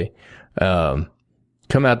 Valentine's Day,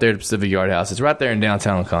 come out there to Pacific Yard House. It's right there in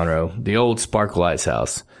downtown Conroe, the old Sparkle Ice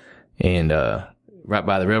House. And, right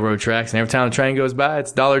by the railroad tracks, and every time the train goes by,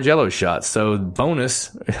 it's $1 Jello shots. So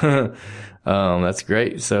bonus, that's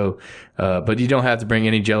great. So, but you don't have to bring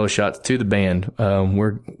any Jello shots to the band.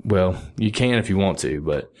 You can if you want to,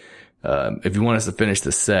 but if you want us to finish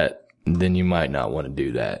the set, then you might not want to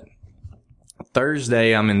do that.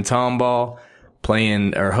 Thursday, I'm in Tomball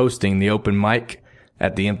hosting the open mic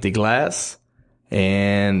at the Empty Glass,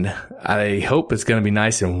 and I hope it's going to be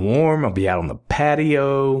nice and warm. I'll be out on the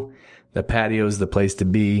patio. The patio is the place to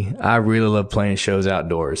be. I really love playing shows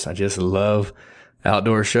outdoors. I just love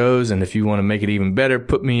outdoor shows. And if you want to make it even better,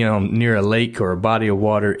 put me near a lake or a body of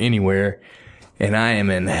water anywhere, and I am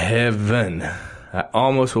in heaven. I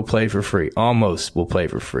almost will play for free. Almost will play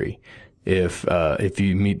for free if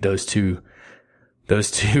you meet those two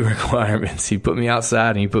requirements. You put me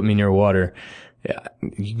outside and you put me near water, yeah,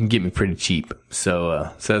 you can get me pretty cheap.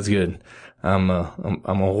 So that's good. I'm a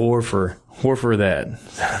whore for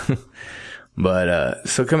that. But,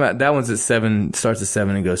 so come out. That one's at 7, starts at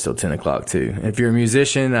 7 and goes till 10 o'clock too. If you're a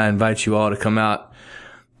musician, I invite you all to come out,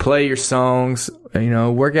 play your songs,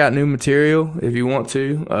 work out new material if you want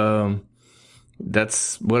to.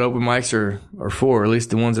 That's what open mics are for, or at least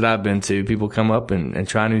the ones that I've been to. People come up and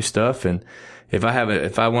try new stuff. And if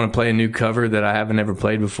I want to play a new cover that I haven't ever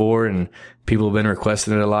played before and people have been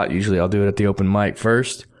requesting it a lot, usually I'll do it at the open mic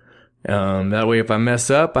first. That way if I mess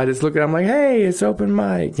up, I just look at them like, hey, it's open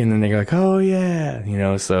mic. And then they're like, oh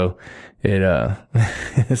yeah, so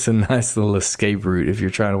it's a nice little escape route if you're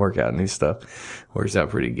trying to work out new stuff. Works out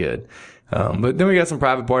pretty good. But then we got some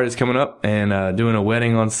private parties coming up and, doing a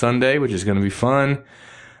wedding on Sunday, which is going to be fun.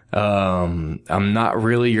 I'm not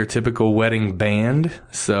really your typical wedding band.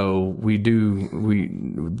 So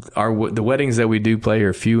the weddings that we do play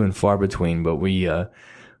are few and far between, but we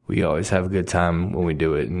always have a good time when we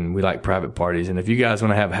do it, and we like private parties. And if you guys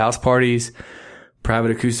want to have house parties,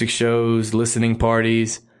 private acoustic shows, listening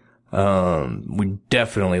parties, we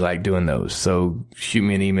definitely like doing those. So shoot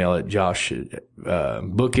me an email at Josh,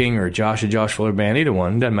 booking, or Josh at Josh Fuller Band, either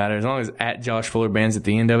one. Doesn't matter. As long as at Josh Fuller Band's at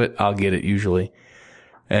the end of it, I'll get it usually.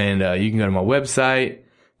 And, you can go to my website,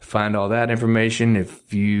 find all that information.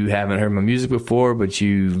 If you haven't heard my music before, but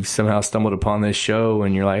you somehow stumbled upon this show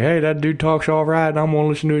and you're like, hey, that dude talks all right, and I'm going to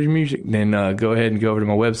listen to his music, then go ahead and go over to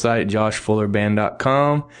my website,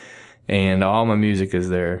 joshfullerband.com, and all my music is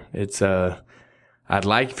there. It's I'd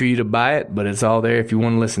like for you to buy it, but it's all there if you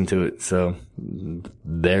want to listen to it. So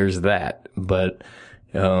there's that. But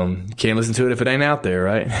you can't listen to it if it ain't out there,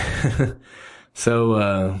 right?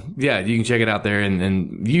 So yeah, you can check it out there.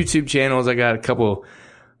 And YouTube channels, I got a couple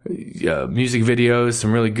music videos,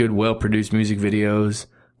 some really good, well-produced music videos.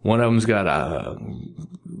 One of them's got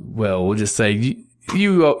we'll just say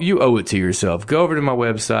you owe it to yourself. Go over to my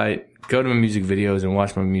website, go to my music videos, and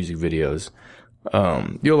watch my music videos.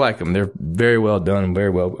 You'll like them. They're very well done and very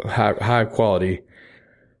well high quality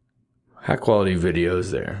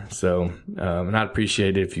videos there. So and I'd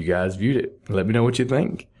appreciate it if you guys viewed it. Let me know what you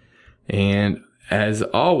think. And as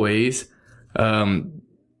always,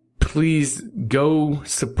 please go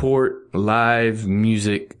support live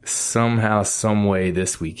music somehow, some way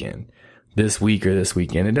this week or this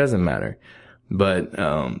weekend. It doesn't matter. But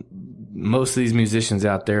most of these musicians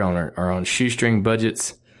out there are on shoestring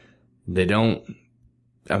budgets. They don't,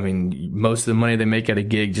 I mean, most of the money they make at a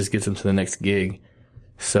gig just gets them to the next gig.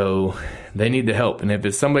 So they need the help. And if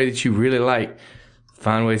it's somebody that you really like,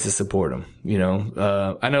 find ways to support them. You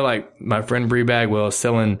know, I know like my friend Bree Bagwell is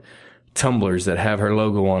selling tumblers that have her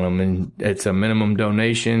logo on them, and it's a minimum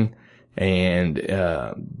donation. And,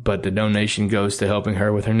 but the donation goes to helping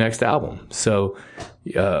her with her next album. So,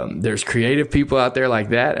 there's creative people out there like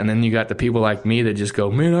that. And then you got the people like me that just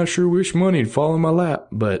go, man, I sure wish money'd fall in my lap.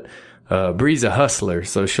 But, Bree's a hustler.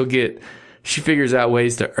 So she figures out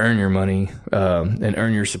ways to earn your money, and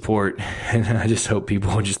earn your support. And I just hope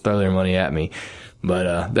people will just throw their money at me.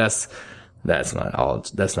 But, that's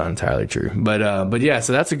not entirely true. But yeah,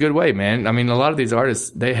 so that's a good way, man. I mean, a lot of these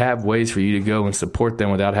artists, they have ways for you to go and support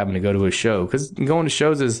them without having to go to a show. Cause going to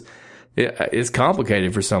shows it's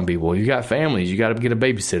complicated for some people. You got families, you got to get a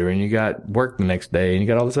babysitter, and you got work the next day, and you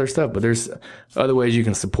got all this other stuff. But there's other ways you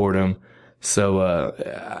can support them. So,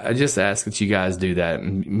 I just ask that you guys do that.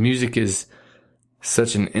 Music is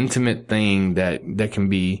such an intimate thing that can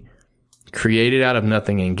be created out of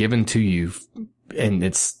nothing and given to you. And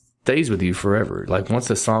it stays with you forever. Like once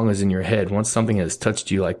a song is in your head, once something has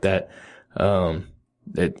touched you like that,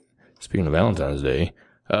 speaking of Valentine's Day,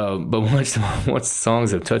 but once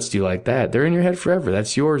songs have touched you like that, they're in your head forever.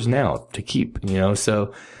 That's yours now to keep, you know?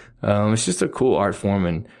 So, it's just a cool art form.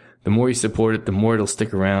 And the more you support it, the more it'll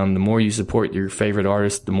stick around. The more you support your favorite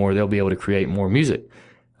artist, the more they'll be able to create more music.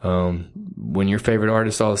 When your favorite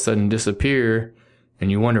artists all of a sudden disappear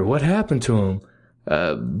and you wonder what happened to them,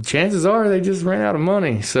 chances are they just ran out of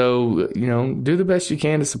money. So, you know, do the best you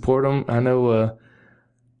can to support them. I know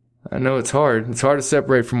it's hard. It's hard to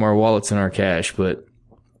separate from our wallets and our cash, but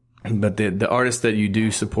the artists that you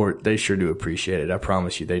do support, they sure do appreciate it. I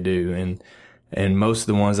promise you they do. And most of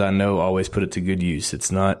the ones I know always put it to good use.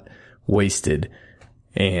 It's not wasted.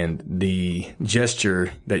 And the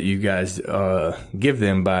gesture that you guys, give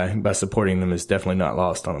them by supporting them is definitely not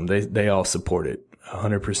lost on them. They all support it.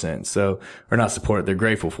 100%. So, or not support it, they're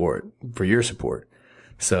grateful for your support.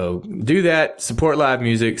 So do that, support live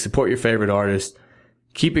music, support your favorite artist,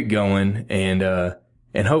 keep it going, and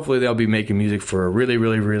hopefully they'll be making music for a really,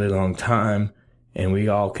 really, really long time, and we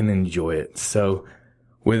all can enjoy it. So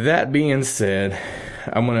with that being said,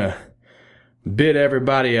 I'm gonna bid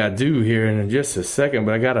everybody adieu here in just a second,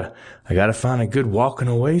 but I gotta find a good walking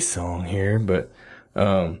away song here. But,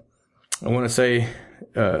 I want to say,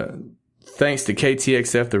 thanks to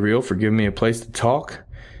KTXF The Real for giving me a place to talk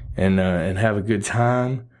and have a good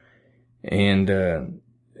time. And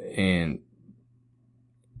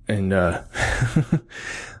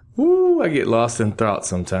woo, I get lost in thought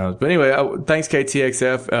sometimes. But anyway, thanks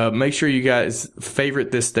KTXF. Make sure you guys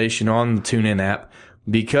favorite this station on the TuneIn app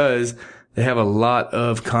because they have a lot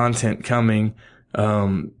of content coming,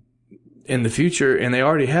 in the future, and they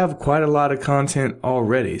already have quite a lot of content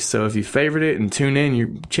already. So if you favorite it and tune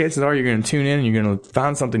in, chances are you're going to tune in and you're going to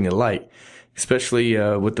find something you like, especially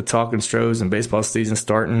with the Talking Stros and baseball season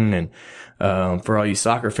starting. And for all you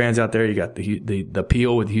soccer fans out there, you got the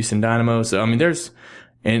Peel with Houston Dynamo. So I mean, there's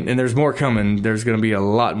more coming. There's going to be a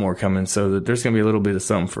lot more coming. So there's going to be a little bit of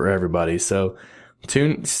something for everybody. So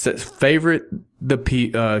favorite the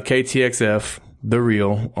KTXF The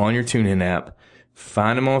Real on your TuneIn app.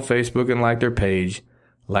 Find them on Facebook and like their page.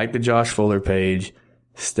 Like the Josh Fuller page.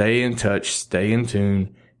 Stay in touch. Stay in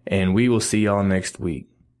tune. And we will see y'all next week.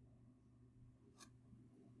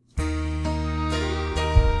 Our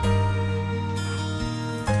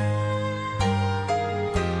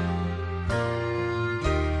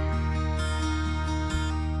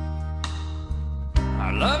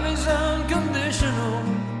love is unconditional.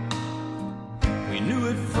 We knew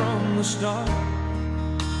it from the start.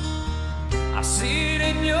 I see it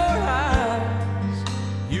in your eyes.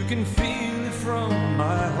 You can feel it from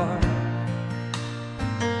my heart.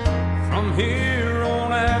 From here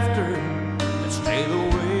on after, let's stay the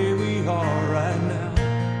way we are right now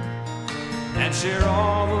and share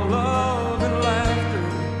all the love and laughter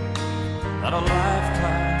that a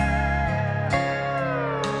lifetime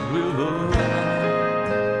will allow.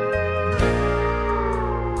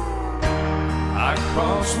 I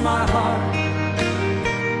cross my heart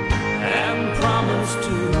and promise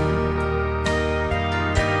to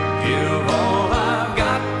give all I've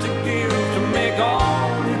got to give to make all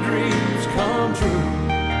your dreams come true.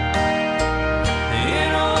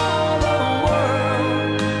 In all the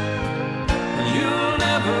world, you'll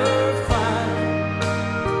never find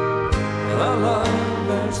a love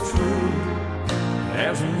that's true.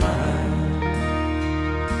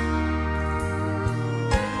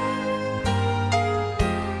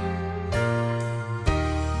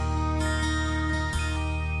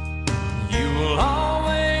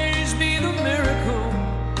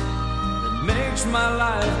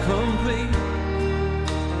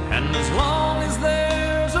 And as long as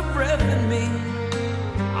there's a breath in me,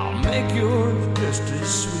 I'll make yours just as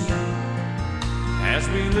sweet. As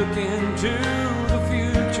we look into the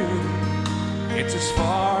future, it's as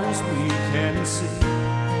far as we can see.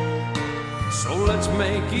 So let's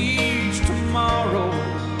make each tomorrow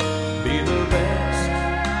be the best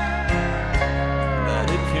that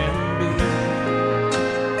it can be.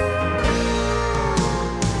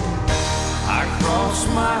 I cross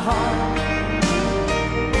my heart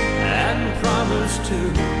and promise to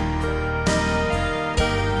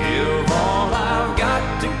give all I've got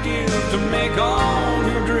to give to make all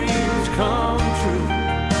your dreams come true.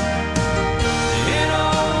 In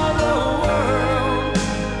all the world,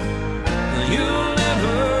 you'll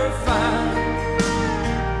never find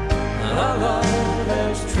a love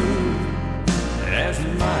as true as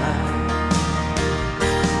mine.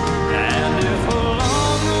 And if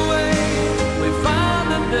along the way we find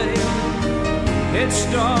a day it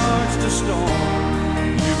starts to storm,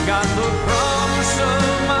 you've got the promise of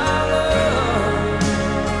my love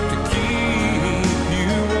to keep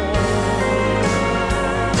you warm.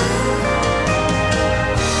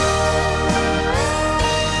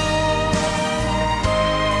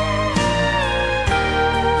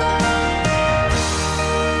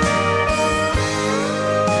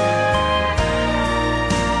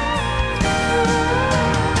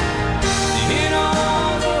 In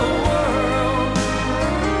all the world,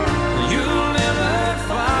 you'll never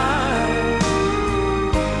find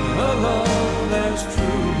a love as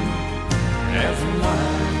true as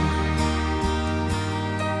mine.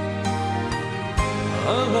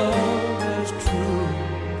 A love as true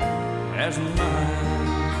as mine.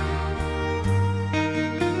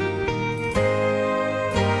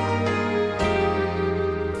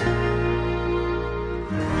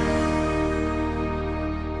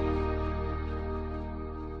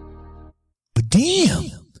 Damn,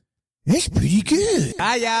 that's pretty good.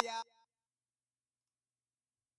 Ah, yeah.